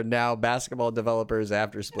 you are now basketball developers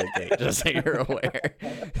after Splitgate, just so you're aware.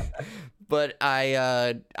 But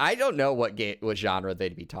I don't know what genre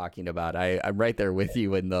they'd be talking about. I'm right there with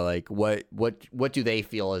you in the like what do they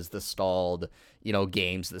feel as the stalled, you know,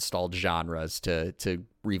 games, the stalled genres to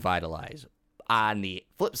revitalize. On the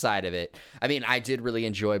flip side of it, I mean, I did really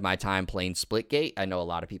enjoy my time playing Splitgate. I know a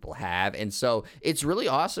lot of people have. And so it's really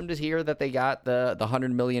awesome to hear that they got the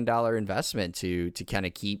 $100 million investment to kind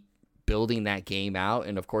of keep building that game out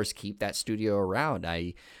and, of course, keep that studio around.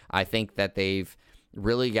 I think that they've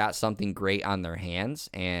really got something great on their hands,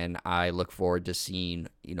 and I look forward to seeing,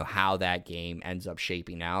 you know, how that game ends up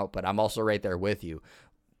shaping out. But I'm also right there with you.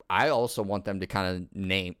 I also want them to kind of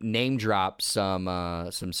name drop some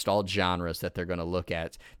stalled genres that they're going to look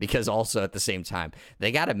at, because also at the same time,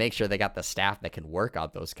 they got to make sure they got the staff that can work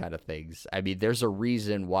out those kind of things. I mean, there's a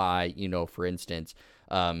reason why, you know, for instance,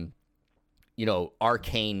 you know,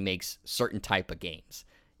 Arcane makes certain type of games.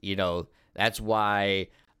 You know, that's why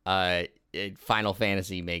Final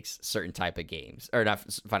Fantasy makes certain type of games, or not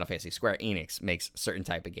Final Fantasy, Square Enix makes certain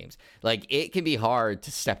type of games. Like, it can be hard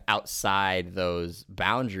to step outside those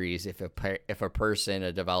boundaries if a person,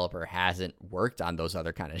 a developer, hasn't worked on those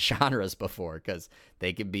other kind of genres before, because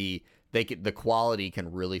they could be the quality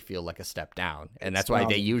can really feel like a step down, and It that's why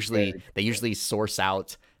sounds very they usually source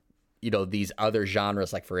out, these other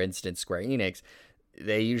genres. Like for instance, Square Enix,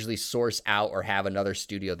 they usually source out or have another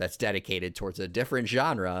studio that's dedicated towards a different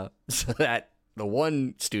genre, so that the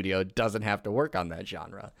one studio doesn't have to work on that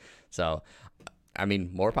genre. So, I mean,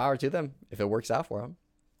 more power to them if it works out for them.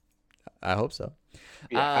 I hope so.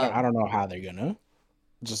 Yeah, I don't know how they're gonna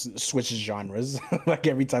just switch genres like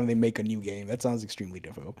every time they make a new game. That sounds extremely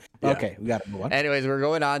difficult. Yeah. Okay, we gotta move on. Anyways, we're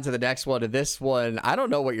going on to the next one. And this one, I don't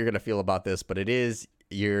know what you're gonna feel about this, but it is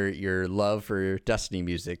your love for Destiny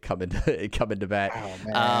music coming to bat. Oh,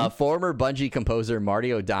 man. Former Bungie composer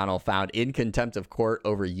Marty O'Donnell found in contempt of court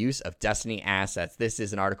over use of Destiny assets. This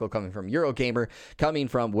is an article coming from Eurogamer, coming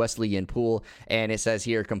from Wesleyan Pool, and it says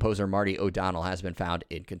here composer Marty O'Donnell has been found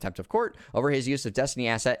in contempt of court over his use of Destiny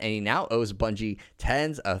asset, and he now owes Bungie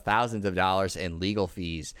tens of thousands of dollars in legal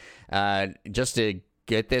fees. Just to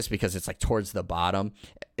get this, because it's like towards the bottom.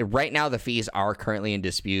 Right now, the fees are currently in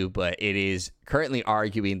dispute, but it is currently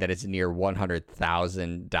arguing that it's near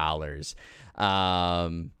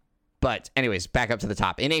 $100,000. But anyways, back up to the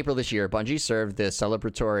top. In April this year, Bungie served the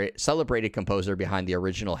celebrated composer behind the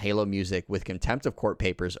original Halo music with contempt of court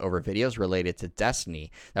papers over videos related to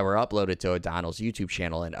Destiny that were uploaded to O'Donnell's YouTube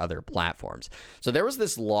channel and other platforms. So there was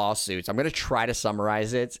this lawsuit. I'm going to try to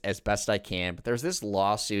summarize it as best I can, but there's this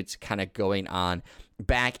lawsuit kind of going on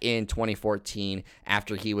back in 2014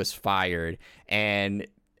 after he was fired, and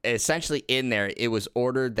essentially in there it was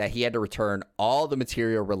ordered that he had to return all the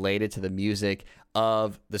material related to the music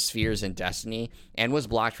of the Spheres in Destiny and was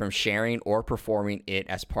blocked from sharing or performing it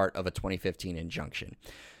as part of a 2015 injunction.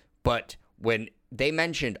 But when they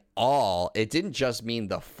mentioned all, it didn't just mean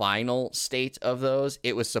the final state of those.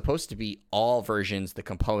 It was supposed to be all versions, the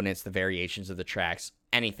components, the variations of the tracks,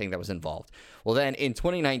 anything that was involved. Well, then in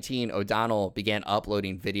 2019, O'Donnell began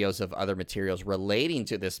uploading videos of other materials relating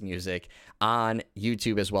to this music on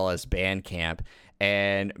YouTube as well as Bandcamp.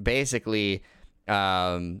 And basically,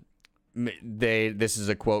 this is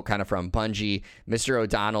a quote kind of from Bungie. Mr.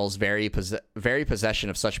 O'Donnell's very possession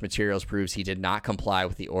of such materials proves he did not comply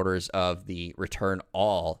with the orders of the return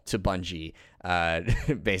all to Bungie,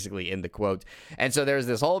 basically in the quote. And so there's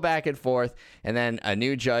this whole back and forth, and then a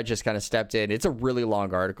new judge just kind of stepped in. It's a really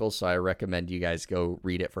long article, so I recommend you guys go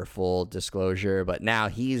read it for full disclosure. But now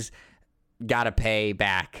he's got to pay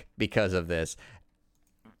back because of this.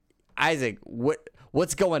 Isaac,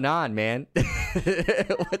 what's going on, man?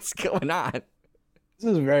 What's going on?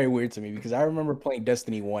 This is very weird to me because I remember playing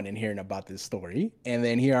Destiny 1 and hearing about this story. And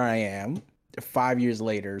then here I am 5 years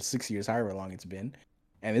later, 6 years, however long it's been.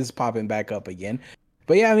 And this is popping back up again.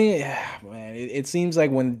 But yeah, I mean, man, it seems like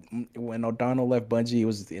when O'Donnell left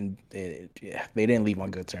Bungie, they didn't leave on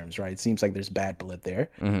good terms, right? It seems like there's bad blood there.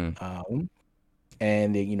 Mm-hmm.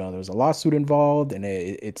 And there was a lawsuit involved, and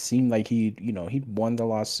it seemed like he won the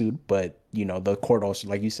lawsuit, but the court also,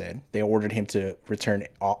 like you said, they ordered him to return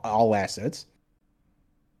all assets.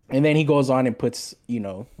 And then he goes on and puts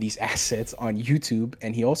these assets on YouTube,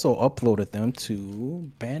 and he also uploaded them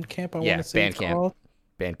to Bandcamp. I want to say Bandcamp.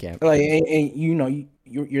 Bandcamp. Like, and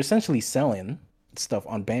you're essentially selling stuff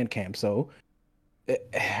on Bandcamp, so.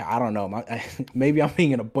 I don't know. Maybe I'm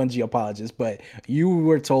being a Bungie apologist, but you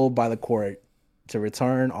were told by the court to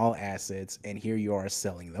return all assets, and here you are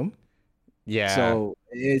selling them. Yeah. So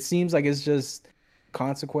it seems like it's just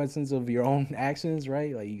consequences of your own actions,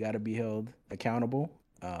 right? Like you got to be held accountable.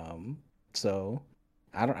 So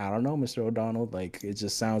I don't know, Mr. O'Donnell. Like it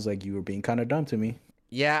just sounds like you were being kind of dumb to me.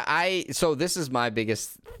 Yeah, so this is my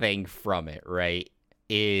biggest thing from it, right?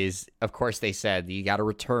 Is of course they said you got to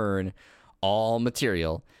return all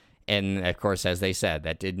material. And of course, as they said,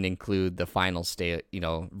 that didn't include the final state,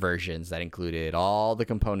 versions that included all the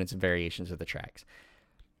components and variations of the tracks.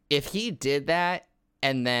 If he did that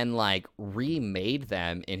and then like remade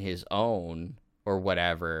them in his own or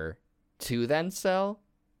whatever to then sell,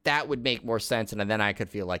 that would make more sense. And then I could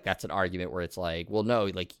feel like that's an argument where it's like, well, no,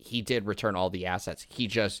 like he did return all the assets. He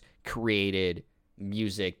just created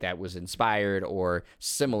music that was inspired or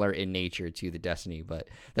similar in nature to the Destiny. But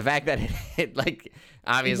the fact that it like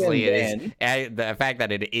obviously it is the fact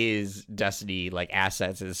that it is Destiny like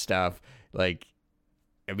assets and stuff, like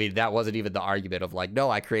I mean that wasn't even the argument of like,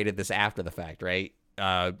 no, I created this after the fact, right?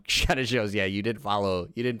 Kind of shows you didn't follow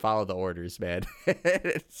the orders, man.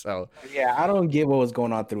 So yeah, I don't get what was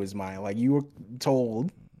going on through his mind. Like you were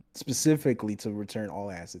told specifically to return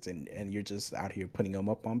all assets, and you're just out here putting them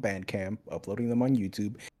up on Bandcamp, uploading them on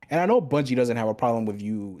YouTube. And I know Bungie doesn't have a problem with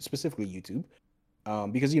you, specifically YouTube,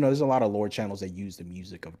 because there's a lot of lore channels that use the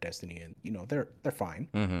music of Destiny, and they're fine.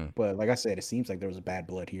 Mm-hmm. But like I said, it seems like there was a bad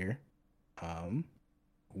blood here.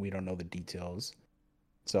 We don't know the details.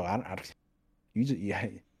 So you just yeah.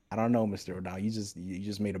 I don't know, Mr. O'Donnell. You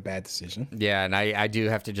just made a bad decision. Yeah, and I do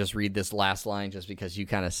have to just read this last line just because you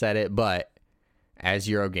kind of said it, but as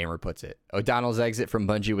Eurogamer puts it, O'Donnell's exit from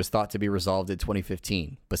Bungie was thought to be resolved in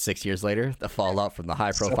 2015, but 6 years later, the fallout from the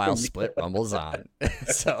high-profile split rumbles on.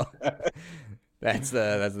 So that's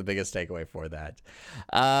the biggest takeaway for that.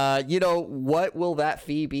 What will that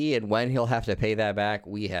fee be and when he'll have to pay that back?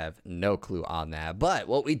 We have no clue on that. But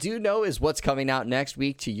what we do know is what's coming out next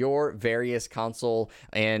week to your various console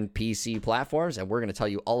and PC platforms, and we're going to tell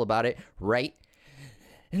you all about it right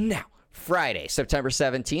now. Friday, September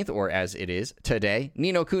 17th, or as it is today,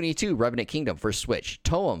 Ni no Kuni 2 Revenant Kingdom for Switch,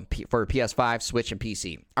 Toem for PS5, Switch, and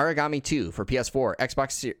PC, Origami 2 for PS4,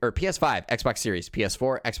 PS5, Xbox Series,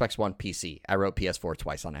 PS4, Xbox One, PC. I wrote PS4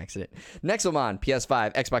 twice on accident. Nexomon,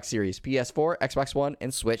 PS5, Xbox Series, PS4, Xbox One,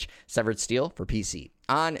 and Switch, Severed Steel for PC.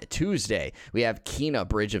 On Tuesday, we have Kena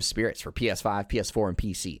Bridge of Spirits for PS5, PS4, and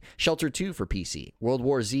PC. Shelter 2 for PC. World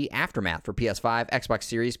War Z Aftermath for PS5, Xbox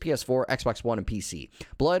Series, PS4, Xbox One, and PC.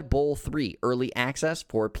 Blood Bowl 3 Early Access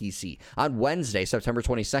for PC. On Wednesday, September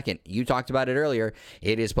 22nd, you talked about it earlier,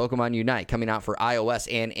 it is Pokemon Unite coming out for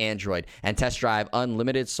iOS and Android. And Test Drive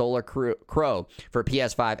Unlimited Solar Crow for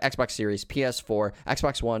PS5, Xbox Series, PS4,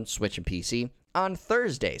 Xbox One, Switch, and PC. On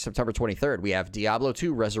Thursday, September 23rd, we have Diablo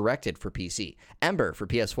 2 Resurrected for PC, Ember for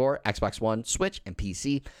PS4, Xbox One, Switch, and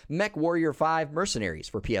PC, Mech Warrior 5 Mercenaries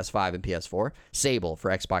for PS5 and PS4, Sable for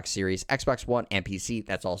Xbox Series, Xbox One, and PC.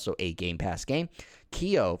 That's also a Game Pass game.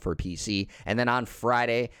 Kyo for PC. And then on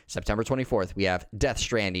Friday, September 24th, we have Death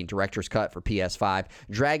Stranding Director's Cut for PS5,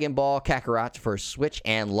 Dragon Ball Kakarot for Switch,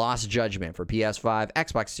 and Lost Judgment for PS5,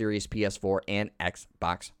 Xbox Series, PS4, and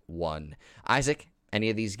Xbox One. Isaac, any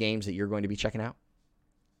of these games that you're going to be checking out?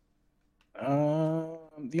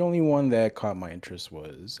 The only one that caught my interest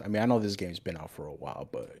was, I know this game's been out for a while,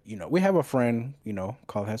 but we have a friend,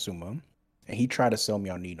 called Hasuma, and he tried to sell me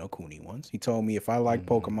on Ni no Kuni once. He told me if I like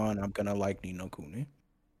Pokemon, I'm gonna like Ni no Kuni.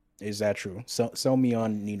 Is that true? Sell me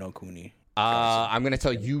on Ni no Kuni. I'm gonna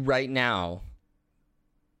tell you right now,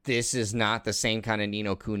 this is not the same kind of Ni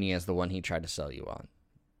no Kuni as the one he tried to sell you on.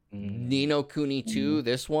 Ni no Kuni 2,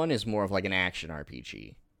 this one is more of like an action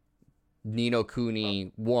RPG. Ni no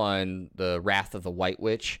Kuni 1, the Wrath of the White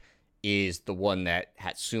Witch, is the one that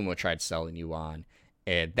Hatsuma tried selling you on.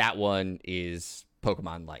 And that one is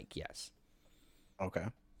Pokemon-like, yes. Okay.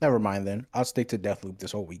 Never mind then. I'll stick to Deathloop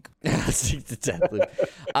this whole week. I'll stick to Deathloop.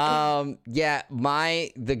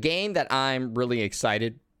 The game that I'm really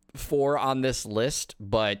excited for on this list,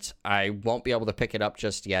 but I won't be able to pick it up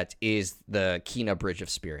just yet, is the Kena Bridge of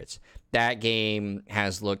Spirits. That game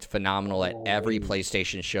has looked phenomenal at every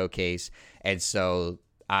PlayStation showcase, and so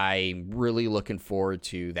I'm really looking forward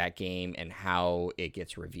to that game and how it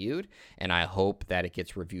gets reviewed, and I hope that it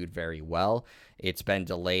gets reviewed very well. It's been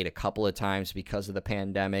delayed a couple of times because of the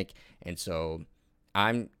pandemic, and so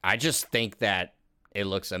I just think that it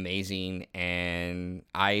looks amazing, and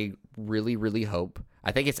I really, really hope.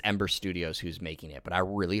 I think it's Ember Studios who's making it, but I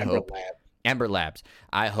really hope Ember Labs.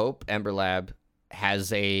 I hope Ember Lab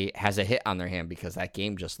has a hit on their hand because that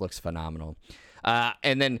game just looks phenomenal.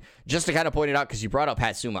 And then just to kind of point it out, because you brought up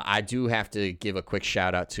Hatsuma, I do have to give a quick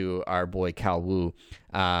shout out to our boy Cal Wu.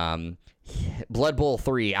 Blood Bowl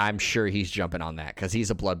 3, I'm sure he's jumping on that because he's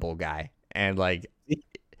a Blood Bowl guy, and like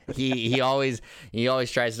he always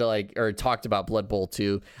tries to or talked about Blood Bowl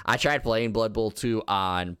 2. I tried playing Blood Bowl 2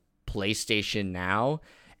 on PlayStation Now,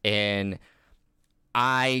 and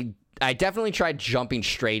I definitely tried jumping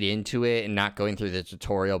straight into it and not going through the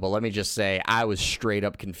tutorial, but let me just say I was straight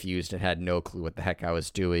up confused and had no clue what the heck I was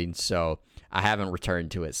doing, so I haven't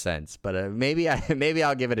returned to it since. But maybe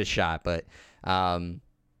I'll give it a shot. But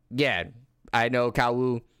yeah, I know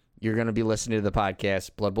Kawu, you're going to be listening to the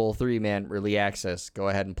podcast. Blood Bowl 3, man, early access. Go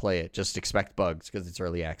ahead and play it. Just expect bugs because it's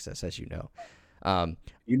early access, as you know.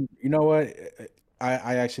 You know what?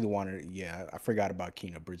 I actually wanted, I forgot about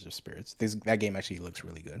Kena Bridge of Spirits. That game actually looks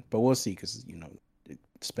really good, but we'll see because it's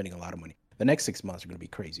spending a lot of money. The next 6 months are going to be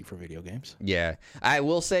crazy for video games. Yeah, I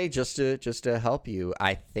will say just to help you,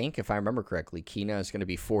 I think if I remember correctly, Kena is going to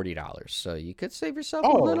be $40, so you could save yourself a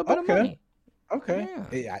little bit of money. Okay.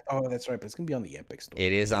 Yeah. That's right, but it's going to be on the Epic Store.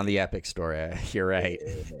 It is on the Epic Store. You're right.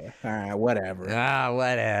 Yeah. All right, whatever.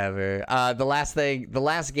 Whatever. The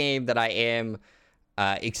last game that I am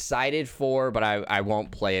excited for, but I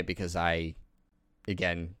won't play it because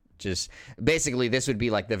just basically this would be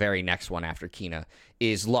like the very next one after Kena,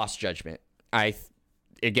 is Lost Judgment.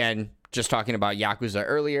 Just talking about Yakuza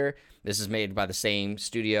earlier, this is made by the same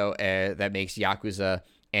studio that makes Yakuza,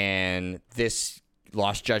 and this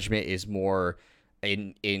Lost Judgment is more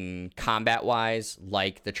in combat wise,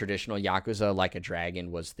 like the traditional Yakuza, Like a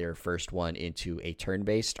Dragon was their first one into a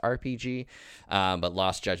turn-based RPG. But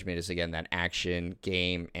Lost Judgment is, again, that action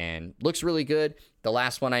game and looks really good. The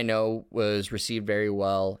last one I know was received very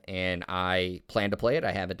well, and I plan to play it.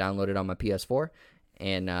 I have it downloaded on my PS4,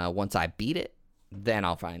 and once I beat it, then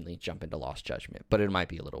I'll finally jump into Lost Judgment. But it might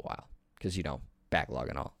be a little while because, backlog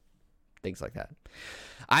and all, things like that.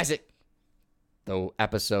 Isaac, the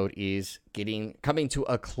episode is coming to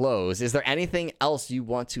a close. Is there anything else you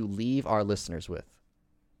want to leave our listeners with?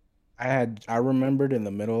 I remembered in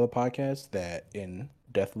the middle of the podcast that in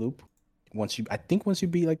Deathloop, once you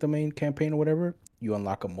beat like the main campaign or whatever, you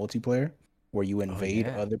unlock a multiplayer where you invade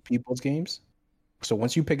other people's games. So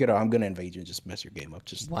once you pick it up, I'm gonna invade you and just mess your game up.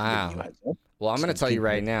 Just wow. Well, I'm gonna tell you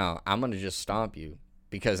right now, I'm gonna just stomp you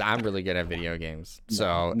because I'm really good at video games.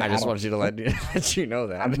 So I just wanted you to let you know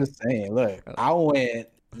that. I'm just saying, look, I went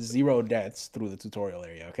 0 deaths through the tutorial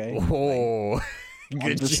area. Okay. Oh.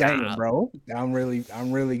 Good job, saying, bro. I'm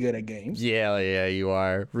really good at games. Yeah, you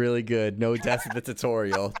are really good. No deaths in the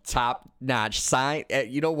tutorial. Top notch.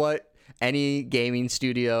 You know what? Any gaming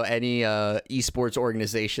studio, any esports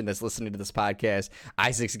organization that's listening to this podcast,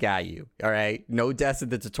 Isaac's got you. All right. No deaths in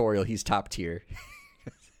the tutorial. He's top tier.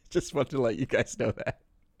 Just wanted to let you guys know that.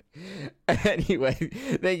 Anyway,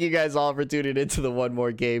 thank you guys all for tuning into the One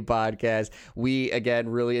More Game podcast. We, again,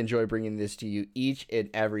 really enjoy bringing this to you each and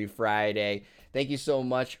every Friday. Thank you so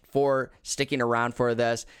much for sticking around for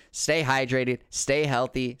this. Stay hydrated, stay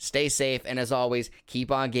healthy, stay safe, and as always,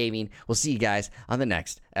 keep on gaming. We'll see you guys on the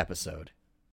next episode.